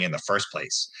coming in the first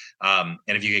place. And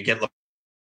if you could get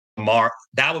Lamar,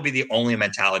 that would be the only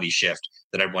mentality shift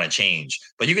that I'd want to change.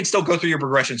 But you can still go through your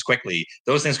progressions quickly.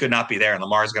 Those things could not be there. And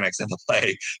Lamar is going to extend the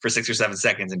play for 6 or 7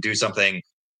 seconds and do something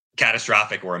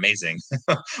catastrophic or amazing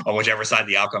on whichever side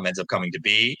the outcome ends up coming to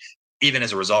be, even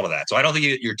as a result of that. So I don't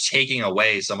think you're taking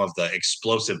away some of the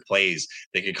explosive plays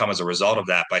that could come as a result of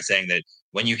that by saying that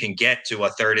when you can get to a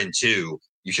 3rd and 2,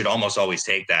 you should almost always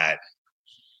take that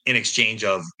in exchange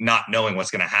of not knowing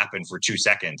what's going to happen for 2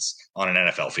 seconds on an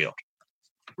NFL field.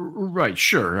 Right.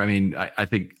 Sure. I mean, I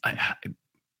think,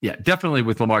 definitely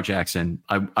with Lamar Jackson,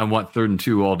 I want 3rd and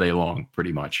 2 all day long,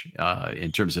 pretty much,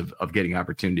 in terms of getting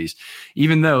opportunities,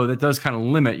 even though that does kind of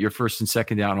limit your 1st and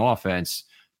 2nd down offense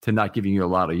to not giving you a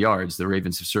lot of yards. The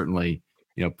Ravens have certainly,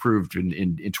 proved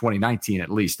in 2019,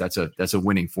 at least that's a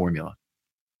winning formula.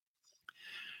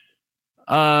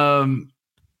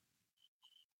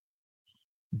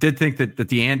 Did think that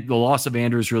the loss of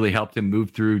Andrews really helped him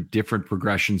move through different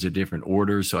progressions at different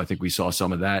orders. So I think we saw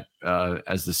some of that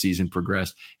as the season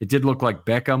progressed. It did look like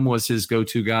Beckham was his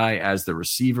go-to guy as the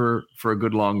receiver for a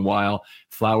good long while.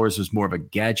 Flowers was more of a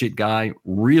gadget guy.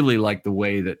 Really liked the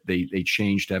way that they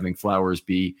changed having Flowers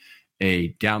be a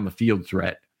down the field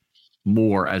threat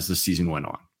more as the season went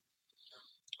on.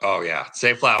 Oh yeah,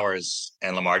 Zay Flowers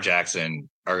and Lamar Jackson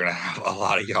are going to have a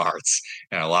lot of yards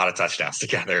and a lot of touchdowns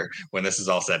together when this is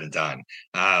all said and done.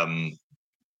 I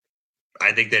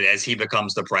think that as he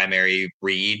becomes the primary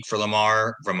read for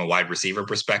Lamar from a wide receiver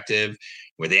perspective,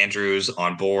 with Andrews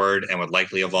on board and with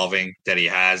likely evolving that he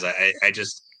has, I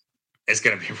just, it's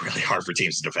going to be really hard for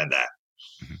teams to defend that.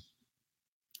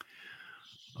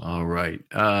 All right.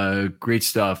 Great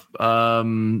stuff.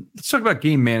 Let's talk about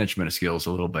game management skills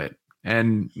a little bit.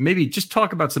 And maybe just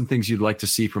talk about some things you'd like to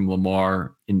see from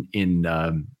Lamar in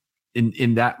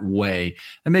that way,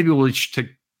 and maybe we'll each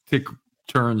take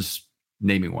turns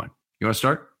naming one. You want to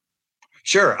start?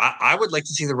 Sure. I would like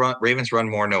to see the Ravens run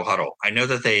more no huddle. I know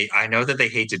that they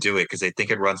hate to do it because they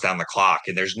think it runs down the clock.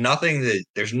 And there's nothing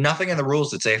in the rules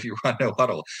that say if you run no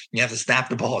huddle, you have to snap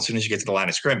the ball as soon as you get to the line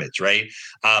of scrimmage, right?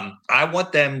 I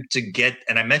want them to get,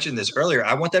 and I mentioned this earlier,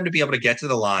 I want them to be able to get to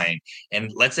the line.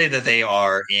 And let's say that they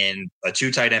are in a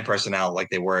 2 tight end personnel like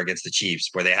they were against the Chiefs,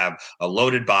 where they have a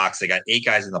loaded box. They got 8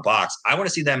 guys in the box. I want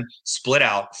to see them split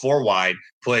out 4 wide,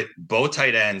 put both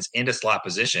tight ends into slot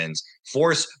positions,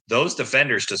 force those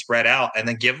defenders to spread out, and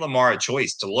then give Lamar a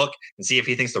choice to look and see if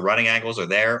he thinks the running angles are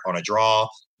there on a draw.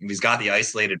 If he's got the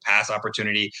isolated pass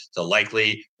opportunity to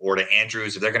Likely or to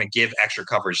Andrews, if they're going to give extra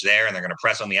coverage there and they're going to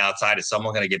press on the outside, is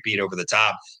someone going to get beat over the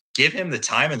top? Give him the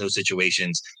time in those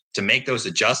situations to make those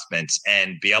adjustments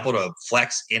and be able to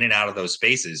flex in and out of those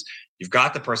spaces. You've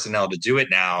got the personnel to do it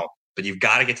now, but you've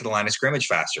got to get to the line of scrimmage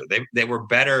faster. They were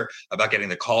better about getting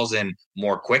the calls in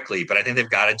more quickly, but I think they've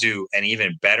got to do an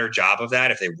even better job of that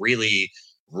if they really,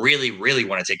 really, really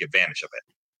want to take advantage of it.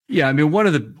 Yeah, I mean, one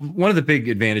of the big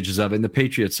advantages of it, and the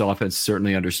Patriots offense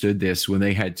certainly understood this when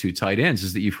they had 2 tight ends,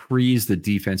 is that you freeze the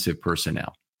defensive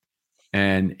personnel.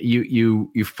 And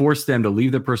you force them to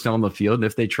leave the personnel on the field. And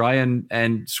if they try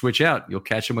and switch out, you'll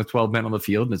catch them with 12 men on the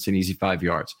field, and it's an easy 5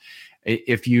 yards.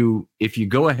 If you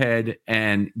go ahead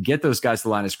and get those guys to the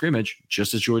line of scrimmage,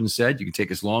 just as Jordan said, you can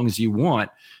take as long as you want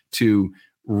to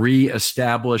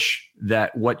reestablish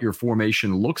that what your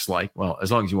formation looks like. Well,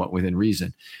 as long as you want within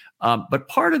reason. But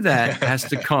part of that has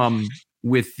to come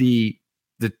with the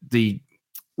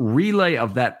relay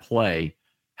of that play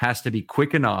has to be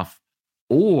quick enough,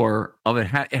 or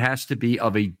it has to be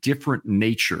of a different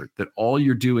nature, that all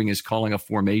you're doing is calling a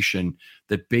formation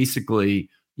that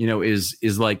basically,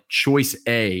 is like choice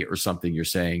A or something you're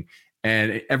saying.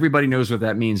 And everybody knows what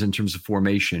that means in terms of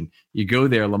formation. You go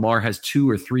there, Lamar has 2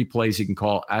 or 3 plays he can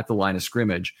call at the line of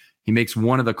scrimmage. He makes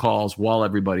one of the calls while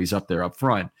everybody's up there up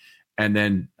front. And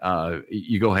then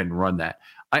you go ahead and run that.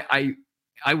 I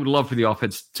would love for the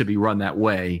offense to be run that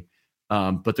way.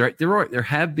 But there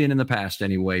have been in the past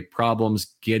anyway,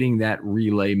 problems getting that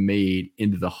relay made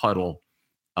into the huddle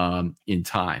in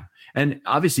time. And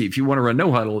obviously, if you want to run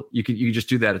no huddle, you can just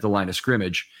do that at the line of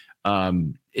scrimmage.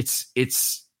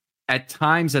 It's at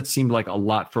times that seemed like a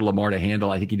lot for Lamar to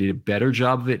handle. I think he did a better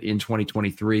job of it in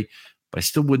 2023, but I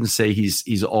still wouldn't say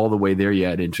he's all the way there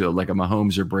yet into like a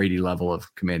Mahomes or Brady level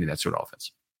of commanding that sort of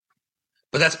offense.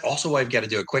 But that's also why you've got to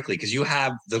do it quickly, because you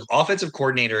have the offensive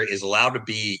coordinator is allowed to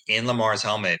be in Lamar's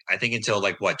helmet, I think, until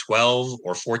 12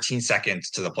 or 14 seconds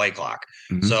to the play clock.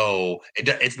 Mm-hmm. So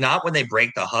it's not when they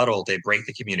break the huddle, they break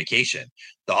the communication.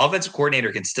 The offensive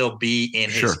coordinator can still be in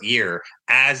his ear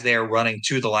as they're running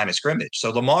to the line of scrimmage. So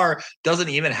Lamar doesn't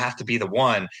even have to be the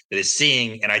one that is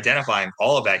seeing and identifying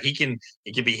all of that. It can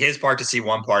be his part to see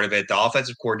one part of it. The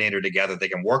offensive coordinator together, they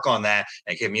can work on that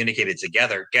and communicate it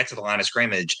together, get to the line of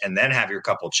scrimmage, and then have your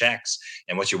couple checks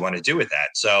and what you want to do with that.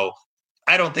 So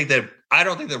I don't think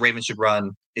the Ravens should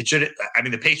run. It should. I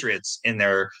mean, the Patriots in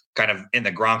the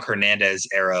Gronk Hernandez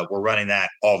era were running that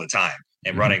all the time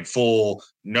and running full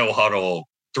no huddle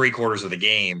 3/4 of the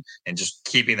game and just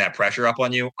keeping that pressure up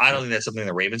on you. I don't think that's something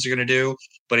the Ravens are going to do,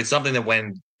 but it's something that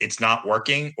when it's not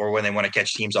working, or when they want to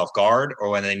catch teams off guard, or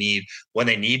when they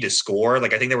need to score.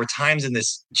 Like, I think there were times in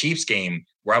this Chiefs game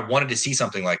where I wanted to see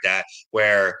something like that,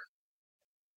 where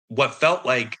what felt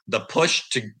like the push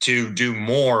to do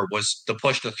more was the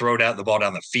push to throw the ball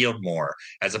down the field more,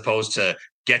 as opposed to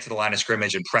get to the line of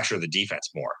scrimmage and pressure the defense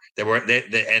more.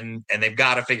 And they've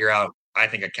got to figure out, I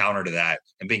think, a counter to that,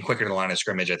 and being quicker to the line of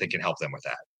scrimmage, I think, can help them with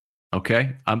that.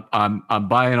 Okay, I'm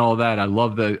buying all that. I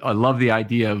love the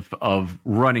idea of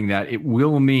running that. It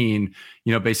will mean,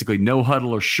 basically no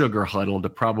huddle or sugar huddle to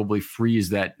probably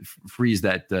freeze that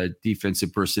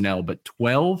defensive personnel. But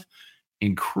 12,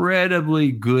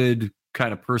 incredibly good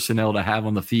kind of personnel to have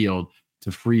on the field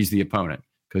to freeze the opponent,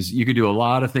 because you can do a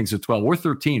lot of things with 12 or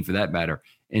 13 for that matter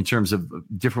in terms of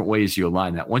different ways you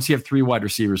align that. Once you have 3 wide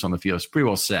receivers on the field, it's pretty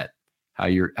well set how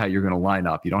you're going to line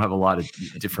up. You don't have a lot of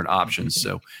different options.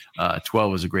 So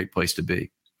 12 is a great place to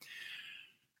be.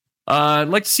 I'd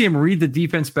like to see him read the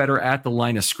defense better at the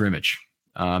line of scrimmage.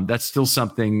 That's still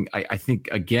something I think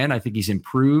he's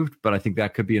improved, but I think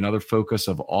that could be another focus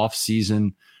of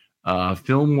off-season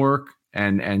film work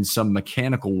and some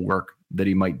mechanical work that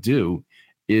he might do,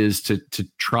 is to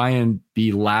try and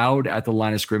be loud at the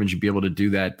line of scrimmage and be able to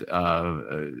do that,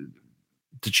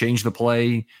 to change the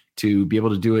play, to be able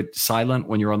to do it silent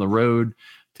when you're on the road,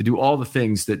 to do all the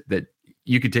things that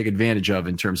you could take advantage of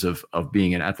in terms of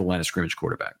being an at the line of scrimmage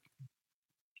quarterback.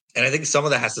 And I think some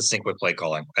of that has to sync with play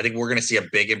calling. I think we're going to see a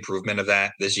big improvement of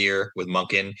that this year with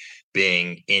Monken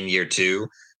being in year 2.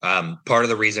 Part of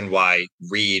the reason why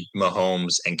Reed,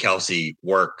 Mahomes, and Kelsey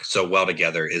work so well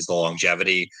together is the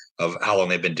longevity of how long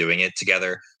they've been doing it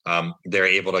together. They're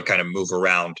able to kind of move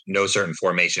around, know certain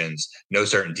formations, know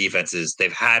certain defenses.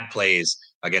 They've had plays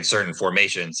against certain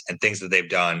formations and things that they've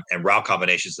done and route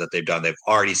combinations that they've done, they've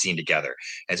already seen together.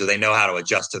 And so they know how to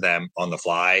adjust to them on the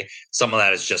fly. Some of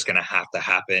that is just going to have to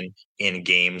happen in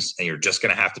games, and you're just going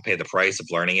to have to pay the price of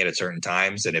learning it at certain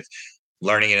times. And if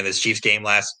learning it in this Chiefs game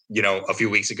a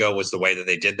few weeks ago was the way that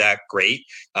they did that, great.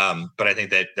 But I think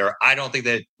that I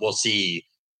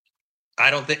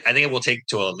think it will take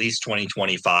till at least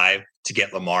 2025 to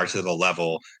get Lamar to the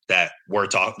level that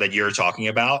you're talking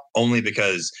about, only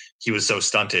because he was so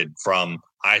stunted from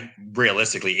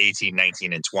realistically 18,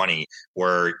 19, and 20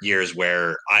 were years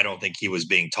where I don't think he was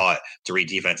being taught to read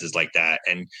defenses like that.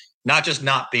 And not just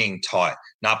not being taught,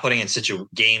 not putting in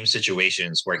game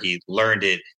situations where he learned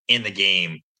it in the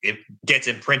game. It gets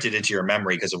imprinted into your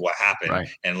memory because of what happened, right,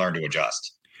 and learn to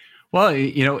adjust. Well,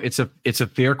 it's a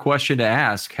fair question to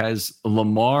ask. Has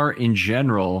Lamar in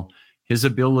general, his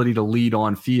ability to lead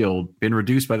on field, been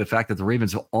reduced by the fact that the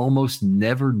Ravens have almost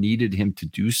never needed him to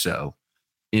do so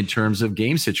in terms of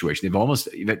game situation?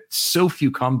 They've had so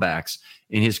few comebacks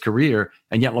in his career,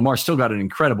 and yet Lamar still got an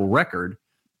incredible record.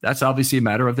 That's obviously a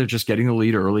matter of they're just getting the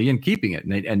lead early and keeping it.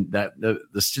 And that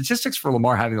the statistics for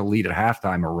Lamar having the lead at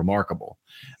halftime are remarkable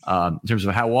in terms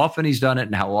of how often he's done it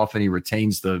and how often he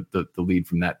retains the lead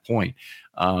from that point.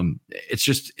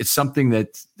 It's something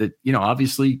that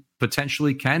obviously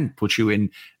potentially can put you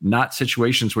in not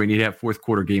situations where you need to have fourth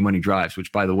quarter game winning drives,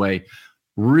 which, by the way,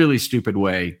 really stupid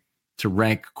way to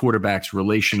rank quarterbacks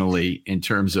relationally in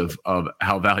terms of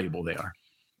how valuable they are.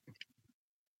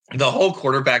 The whole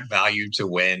quarterback value to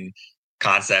win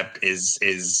concept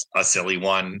is a silly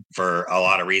one for a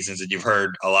lot of reasons. And you've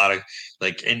heard a lot of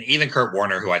and even Kurt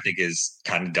Warner, who I think is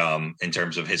kind of dumb in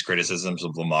terms of his criticisms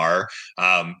of Lamar,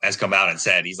 has come out and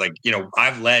said, he's like,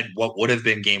 I've led what would have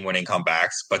been game winning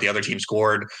comebacks, but the other team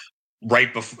scored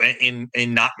right before in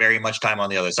not very much time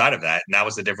on the other side of that. And that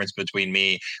was the difference between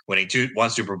me winning one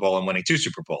Super Bowl and winning 2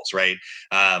 Super Bowls. Right.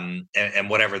 And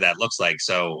whatever that looks like.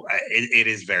 So it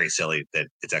is very silly that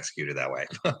it's executed that way.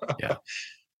 Yeah.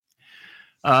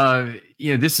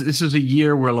 This is a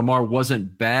year where Lamar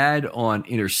wasn't bad on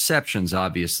interceptions,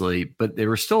 obviously, but there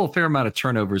were still a fair amount of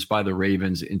turnovers by the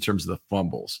Ravens in terms of the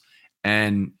fumbles.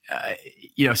 And,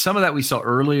 some of that we saw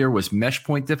earlier was mesh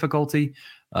point difficulty.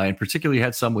 And particularly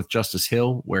had some with Justice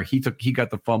Hill, where he got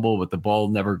the fumble, but the ball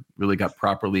never really got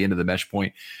properly into the mesh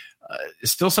point.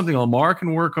 It's still something Lamar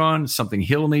can work on, something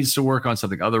Hill needs to work on,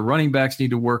 something other running backs need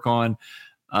to work on.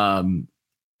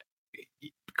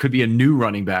 Could be a new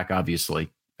running back, obviously,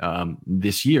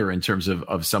 this year in terms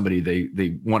of somebody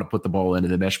they want to put the ball into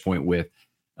the mesh point with.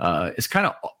 It's kind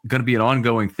of going to be an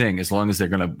ongoing thing as long as they're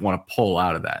going to want to pull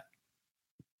out of that.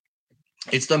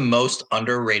 It's the most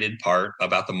underrated part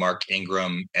about the Mark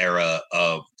Ingram era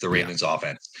of the Ravens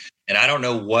offense. And I don't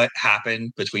know what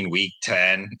happened between week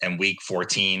 10 and week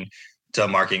 14 to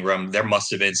Mark Ingram. There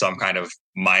must have been some kind of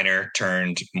minor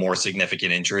turned more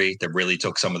significant injury that really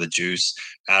took some of the juice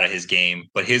out of his game.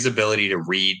 But his ability to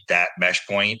read that mesh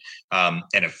point and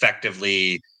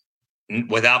effectively,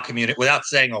 without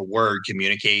saying a word,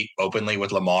 communicate openly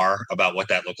with Lamar about what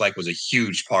that looked like was a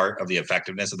huge part of the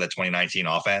effectiveness of the 2019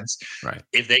 offense. Right.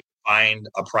 If they find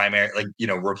a primary,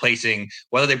 replacing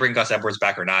whether they bring Gus Edwards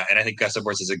back or not. And I think Gus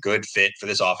Edwards is a good fit for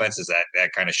this offense, is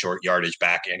that kind of short yardage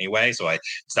back anyway. So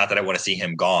it's not that I want to see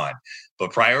him gone,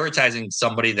 but prioritizing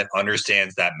somebody that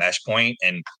understands that mesh point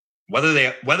and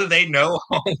whether they know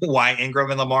why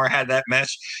Ingram and Lamar had that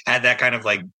kind of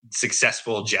like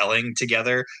successful gelling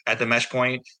together at the mesh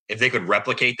point. If they could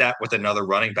replicate that with another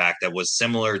running back that was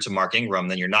similar to Mark Ingram,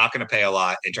 then you're not going to pay a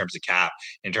lot in terms of cap,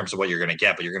 in terms of what you're going to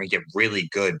get, but you're going to get really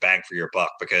good bang for your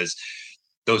buck, because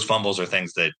those fumbles are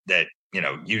things that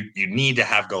you need to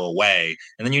have go away.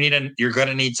 And then you're going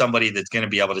to need somebody that's going to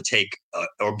be able to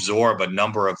absorb a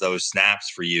number of those snaps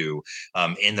for you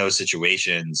in those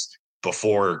situations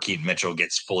before Keaton Mitchell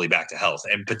gets fully back to health,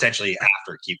 and potentially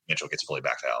after Keaton Mitchell gets fully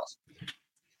back to health.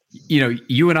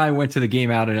 You and I went to the game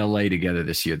out in LA together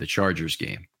this year, the Chargers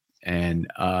game. And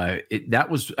that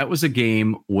was a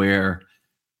game where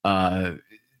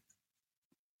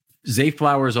Zay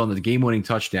Flowers on the game-winning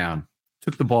touchdown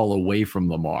took the ball away from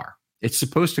Lamar. It's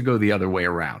supposed to go the other way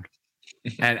around.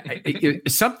 And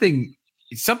something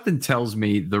tells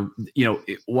me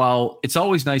while it's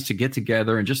always nice to get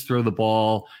together and just throw the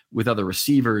ball with other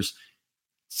receivers,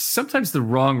 sometimes the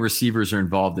wrong receivers are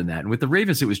involved in that. And with the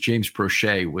Ravens, it was James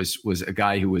Prochet was a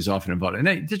guy who was often involved. And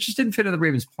it just didn't fit in the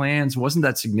Ravens' plans. Wasn't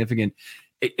that significant.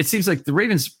 It seems like the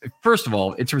Ravens, first of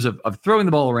all, in terms of throwing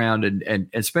the ball around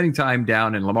and spending time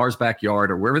down in Lamar's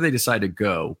backyard or wherever they decide to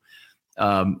go,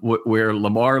 where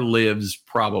Lamar lives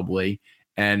probably,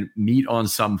 and meet on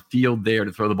some field there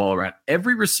to throw the ball around.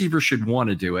 Every receiver should want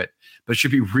to do it, but it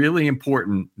should be really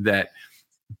important that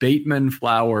Bateman,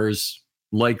 Flowers,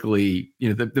 likely,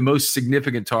 the most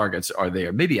significant targets are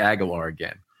there. Maybe Aguilar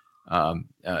again,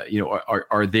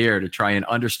 are there to try and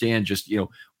understand just,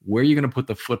 where you're going to put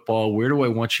the football. Where do I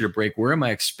want you to break? Where am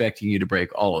I expecting you to break?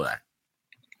 All of that.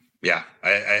 Yeah,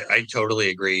 I totally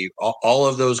agree. All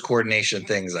of those coordination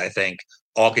things, I think,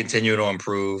 all continue to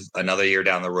improve another year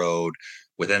down the road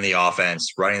within the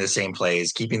offense, running the same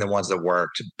plays, keeping the ones that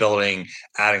worked, building,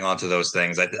 adding on to those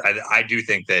things. I do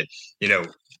think that,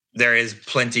 there is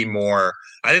plenty more.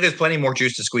 I think there's plenty more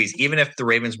juice to squeeze, even if the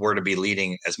Ravens were to be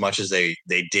leading as much as they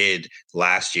did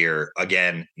last year,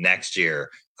 again, next year.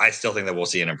 I still think that we'll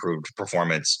see an improved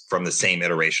performance from the same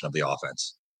iteration of the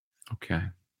offense. Okay.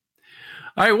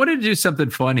 All right, I wanted to do something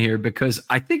fun here because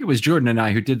I think it was Jordan and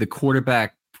I who did the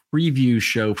quarterback preview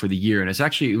show for the year. And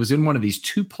it was in one of these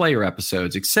 2-player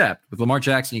episodes, except with Lamar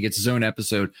Jackson, he gets his own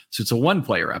episode. So it's a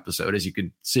 1-player episode, as you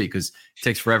can see, because it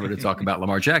takes forever to talk about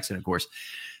Lamar Jackson, of course.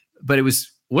 But it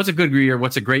was, what's a good year?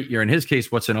 What's a great year? In his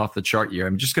case, what's an off the chart year?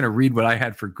 I'm just going to read what I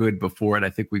had for good before. And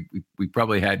I think we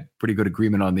probably had pretty good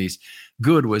agreement on these.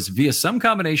 Good was via some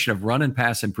combination of run and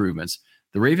pass improvements.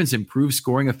 The Ravens improved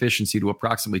scoring efficiency to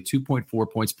approximately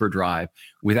 2.4 points per drive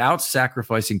without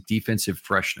sacrificing defensive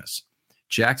freshness.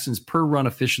 Jackson's per run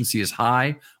efficiency is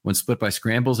high when split by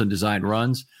scrambles and designed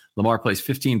runs. Lamar plays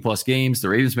 15-plus games. The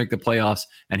Ravens make the playoffs,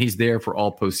 and he's there for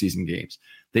all postseason games.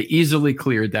 They easily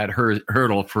cleared that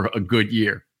hurdle for a good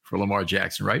year for Lamar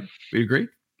Jackson, right? We agree?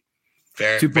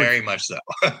 Very much so.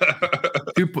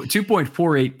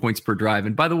 2.48 points per drive.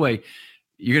 And by the way,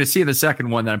 you're going to see in the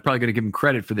second one that I'm probably going to give him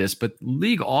credit for this, but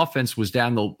league offense was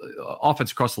down. The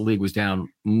offense across the league was down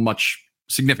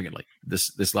significantly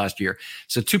this last year.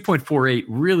 So 2.48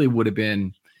 really would have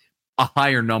been a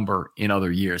higher number in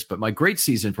other years. But my great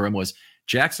season for him was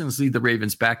Jackson's lead the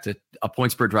Ravens back to a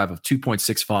points per drive of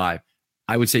 2.65.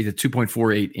 I would say the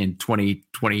 2.48 in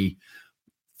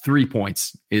 2023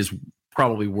 points is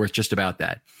probably worth just about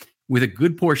that, with a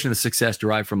good portion of the success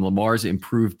derived from Lamar's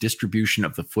improved distribution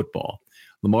of the football.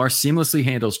 Lamar seamlessly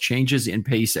handles changes in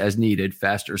pace as needed,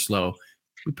 fast or slow.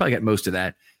 We probably got most of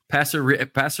that.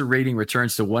 Passer rating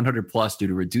returns to 100 plus due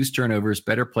to reduced turnovers,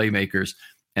 better playmakers,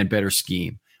 and better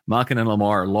scheme. Malkin and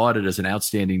Lamar are lauded as an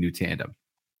outstanding new tandem.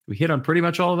 We hit on pretty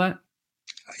much all of that.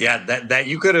 Yeah, that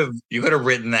you could have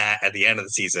written that at the end of the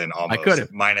season almost. I could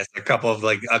have, minus a couple of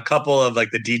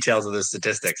the details of the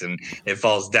statistics, and it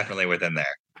falls definitely within there.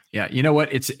 Yeah, you know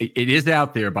what? It is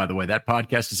out there, by the way. That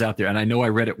podcast is out there, and I know I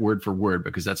read it word for word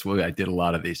because that's why I did a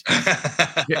lot of these.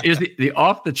 Is the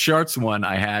off the charts one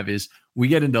I have is we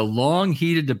get into long,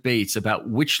 heated debates about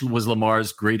which was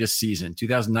Lamar's greatest season,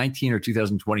 2019 or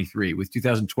 2023, with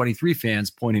 2023 fans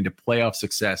pointing to playoff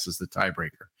success as the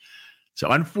tiebreaker. So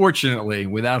unfortunately,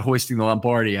 without hoisting the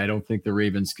Lombardi, I don't think the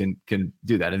Ravens can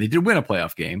do that. And they did win a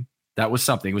playoff game. That was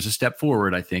something. It was a step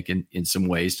forward, I think, in some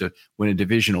ways to win a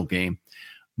divisional game.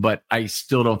 But I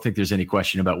still don't think there's any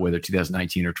question about whether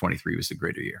 2019 or 23 was the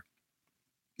greater year.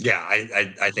 Yeah,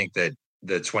 I think that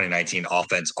the 2019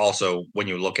 offense also, when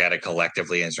you look at it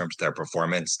collectively in terms of their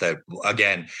performance, that,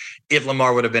 again, if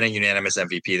Lamar would have been a unanimous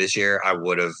MVP this year, I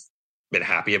would have been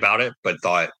happy about it, but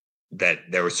thought that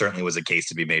there certainly was a case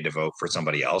to be made to vote for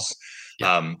somebody else.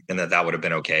 Yeah. And that would have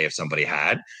been okay if somebody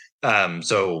had.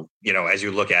 So, as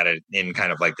you look at it in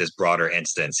kind of like this broader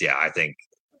instance, yeah, I think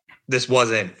it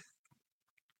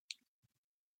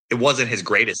wasn't his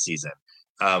greatest season.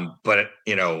 But,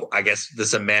 I guess the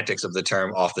semantics of the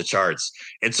term off the charts,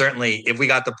 it certainly, if we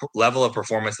got the level of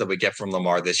performance that we get from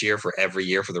Lamar this year for every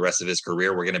year for the rest of his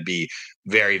career, we're going to be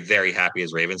very, very happy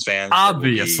as Ravens fans.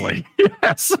 Obviously.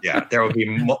 Yes. Yeah. There will be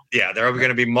going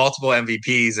to be multiple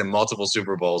MVPs and multiple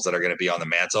Super Bowls that are going to be on the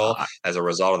mantle as a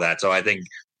result of that. So I think,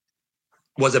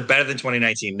 was it better than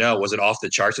 2019? No. Was it off the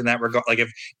charts in that regard?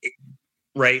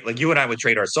 Right? Like you and I would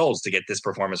trade our souls to get this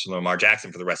performance from Lamar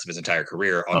Jackson for the rest of his entire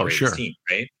career on the Ravens team,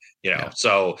 right?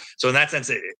 So in that sense,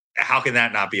 how can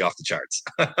that not be off the charts?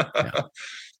 Yeah.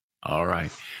 All right.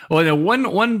 Well, now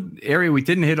one area we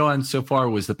didn't hit on so far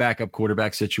was the backup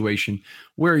quarterback situation.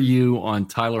 Where are you on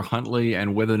Tyler Huntley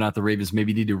and whether or not the Ravens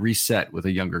maybe need to reset with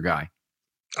a younger guy?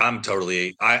 I'm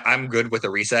good with a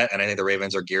reset, and I think the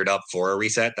Ravens are geared up for a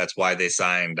reset. That's why they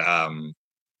signed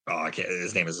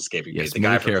his name is escaping me. The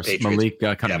guy from the Patriots. Malik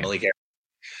Cunningham.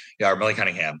 Malik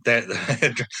Cunningham.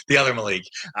 The other Malik.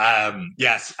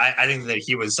 Yes, I think that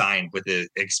he was signed with the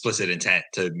explicit intent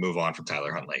to move on from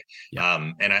Tyler Huntley.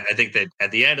 Yeah. And I think that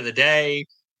at the end of the day,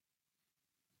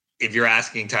 if you're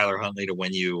asking Tyler Huntley to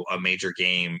win you a major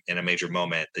game in a major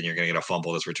moment, then you're going to get a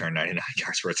fumble that's returned 99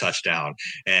 yards for a touchdown,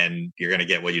 and you're going to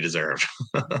get what you deserve.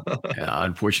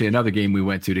 Unfortunately, another game we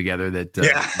went to together that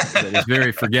is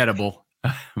very forgettable.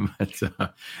 But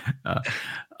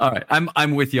all right,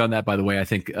 I'm with you on that. By the way, I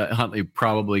think Huntley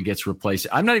probably gets replaced.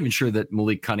 I'm not even sure that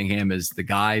Malik Cunningham is the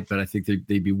guy, but I think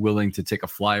they'd be willing to take a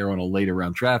flyer on a later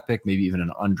round draft pick, maybe even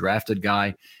an undrafted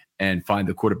guy, and find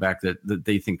the quarterback that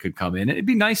they think could come in. And it'd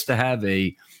be nice to have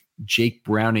a Jake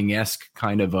Browning-esque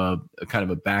kind of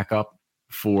a backup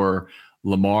for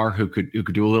Lamar who could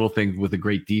do a little thing with a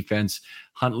great defense.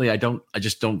 Huntley, I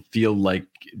just don't feel like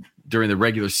during the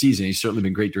regular season, he's certainly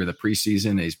been great during the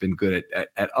preseason. He's been good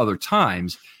at other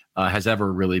times, has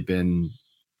ever really been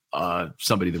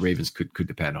somebody the Ravens could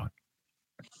depend on.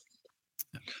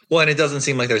 Well, and it doesn't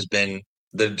seem like there's been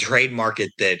the trade market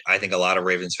that I think a lot of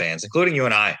Ravens fans, including you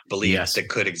and I, believe that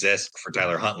could exist for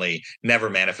Tyler Huntley never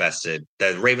manifested.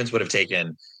 The Ravens would have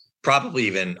taken probably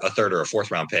even a third or a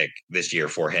fourth round pick this year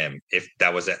for him if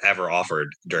that was ever offered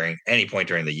during any point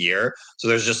during the year. So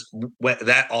there's just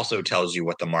that also tells you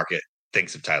what the market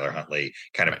thinks of Tyler Huntley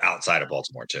kind of outside of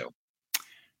Baltimore too.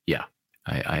 Yeah.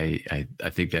 I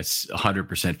think that's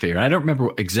 100% fair. I don't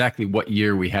remember exactly what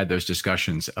year we had those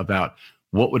discussions about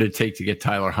what would it take to get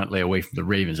Tyler Huntley away from the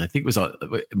Ravens. I think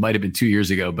it might have been 2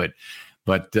 years ago, but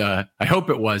I hope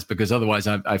it was, because otherwise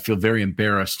I feel very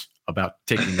embarrassed about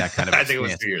taking that kind of I think it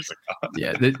was 2 years ago.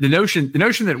 Yeah, the notion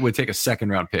that it would take a second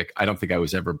round pick, I don't think I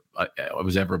was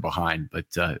ever behind.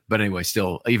 But anyway,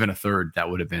 still, even a third, that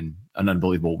would have been an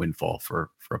unbelievable windfall for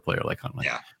a player like Huntley.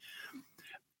 Yeah.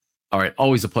 All right,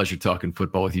 always a pleasure talking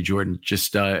football with you, Jordan.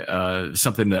 Just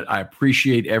something that I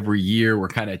appreciate every year. We're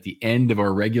kind of at the end of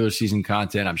our regular season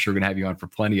content. I'm sure going to have you on for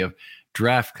plenty of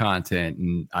draft content,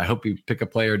 and I hope you pick a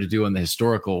player to do on the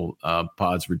historical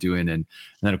pods we're doing, and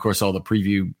then of course all the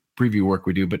preview work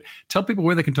we do. But tell people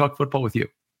where they can talk football with you.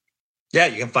 Yeah,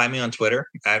 you can find me on Twitter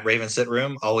at Raven Sit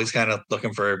Room. Always kind of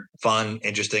looking for fun,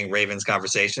 interesting Ravens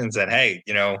conversations. And hey,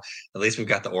 at least we've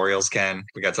got the Orioles, Ken.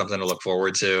 We got something to look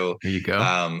forward to. There you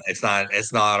go. It's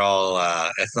not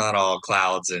all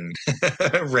clouds and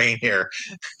rain here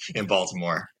in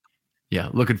Baltimore. Yeah,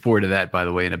 looking forward to that, by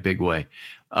the way, in a big way.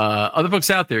 Other folks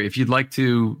out there, if you'd like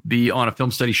to be on a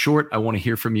film study short, I want to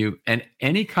hear from you. And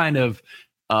any kind of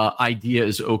idea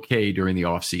is okay during the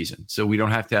off season. So we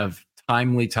don't have to have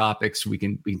timely topics. We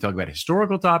can talk about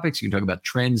historical topics. You can talk about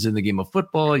trends in the game of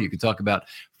football. You can talk about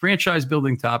franchise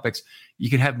building topics. You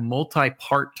can have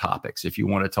multi-part topics if you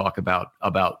want to talk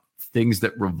about things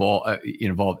that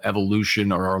involve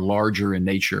evolution or are larger in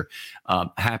nature.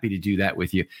 Happy to do that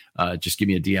with you. Just give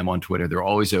me a DM on Twitter. They're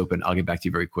always open. I'll get back to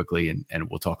you very quickly, and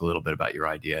we'll talk a little bit about your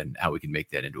idea and how we can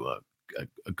make that into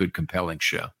a good, compelling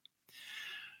show.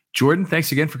 Jordan,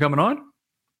 thanks again for coming on.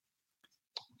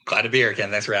 Glad to be here,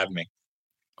 Ken. Thanks for having me.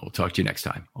 We'll talk to you next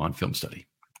time on Film Study.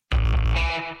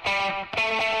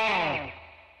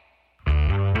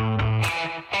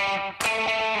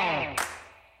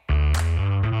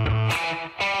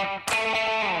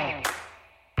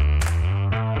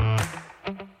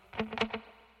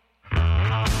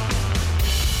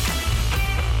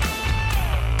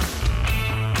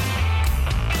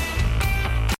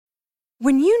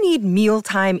 When you need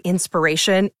mealtime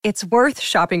inspiration, it's worth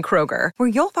shopping Kroger, where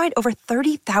you'll find over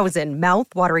 30,000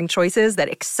 mouth-watering choices that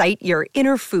excite your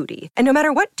inner foodie. And no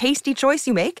matter what tasty choice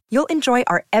you make, you'll enjoy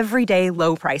our everyday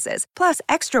low prices, plus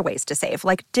extra ways to save,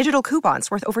 like digital coupons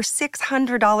worth over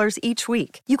 $600 each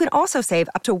week. You can also save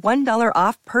up to $1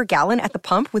 off per gallon at the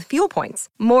pump with fuel points.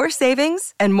 More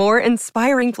savings and more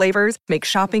inspiring flavors make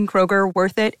shopping Kroger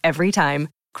worth it every time.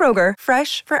 Kroger,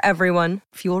 fresh for everyone.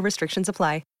 Fuel restrictions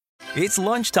apply. It's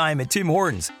lunchtime at Tim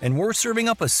Hortons, and we're serving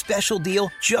up a special deal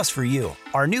just for you.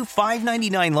 Our new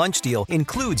 $5.99 lunch deal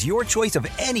includes your choice of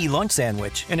any lunch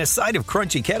sandwich and a side of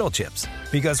crunchy kettle chips.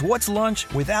 Because what's lunch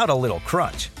without a little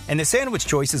crunch? And the sandwich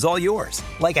choice is all yours,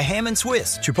 like a ham and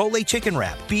Swiss, Chipotle chicken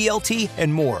wrap, BLT,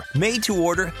 and more, made to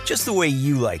order just the way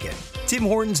you like it. Tim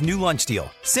Hortons' new lunch deal.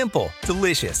 Simple,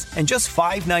 delicious, and just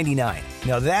 $5.99.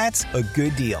 Now that's a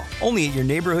good deal. Only at your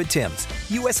neighborhood Tim's.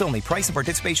 U.S. only. Price and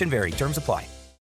participation vary. Terms apply.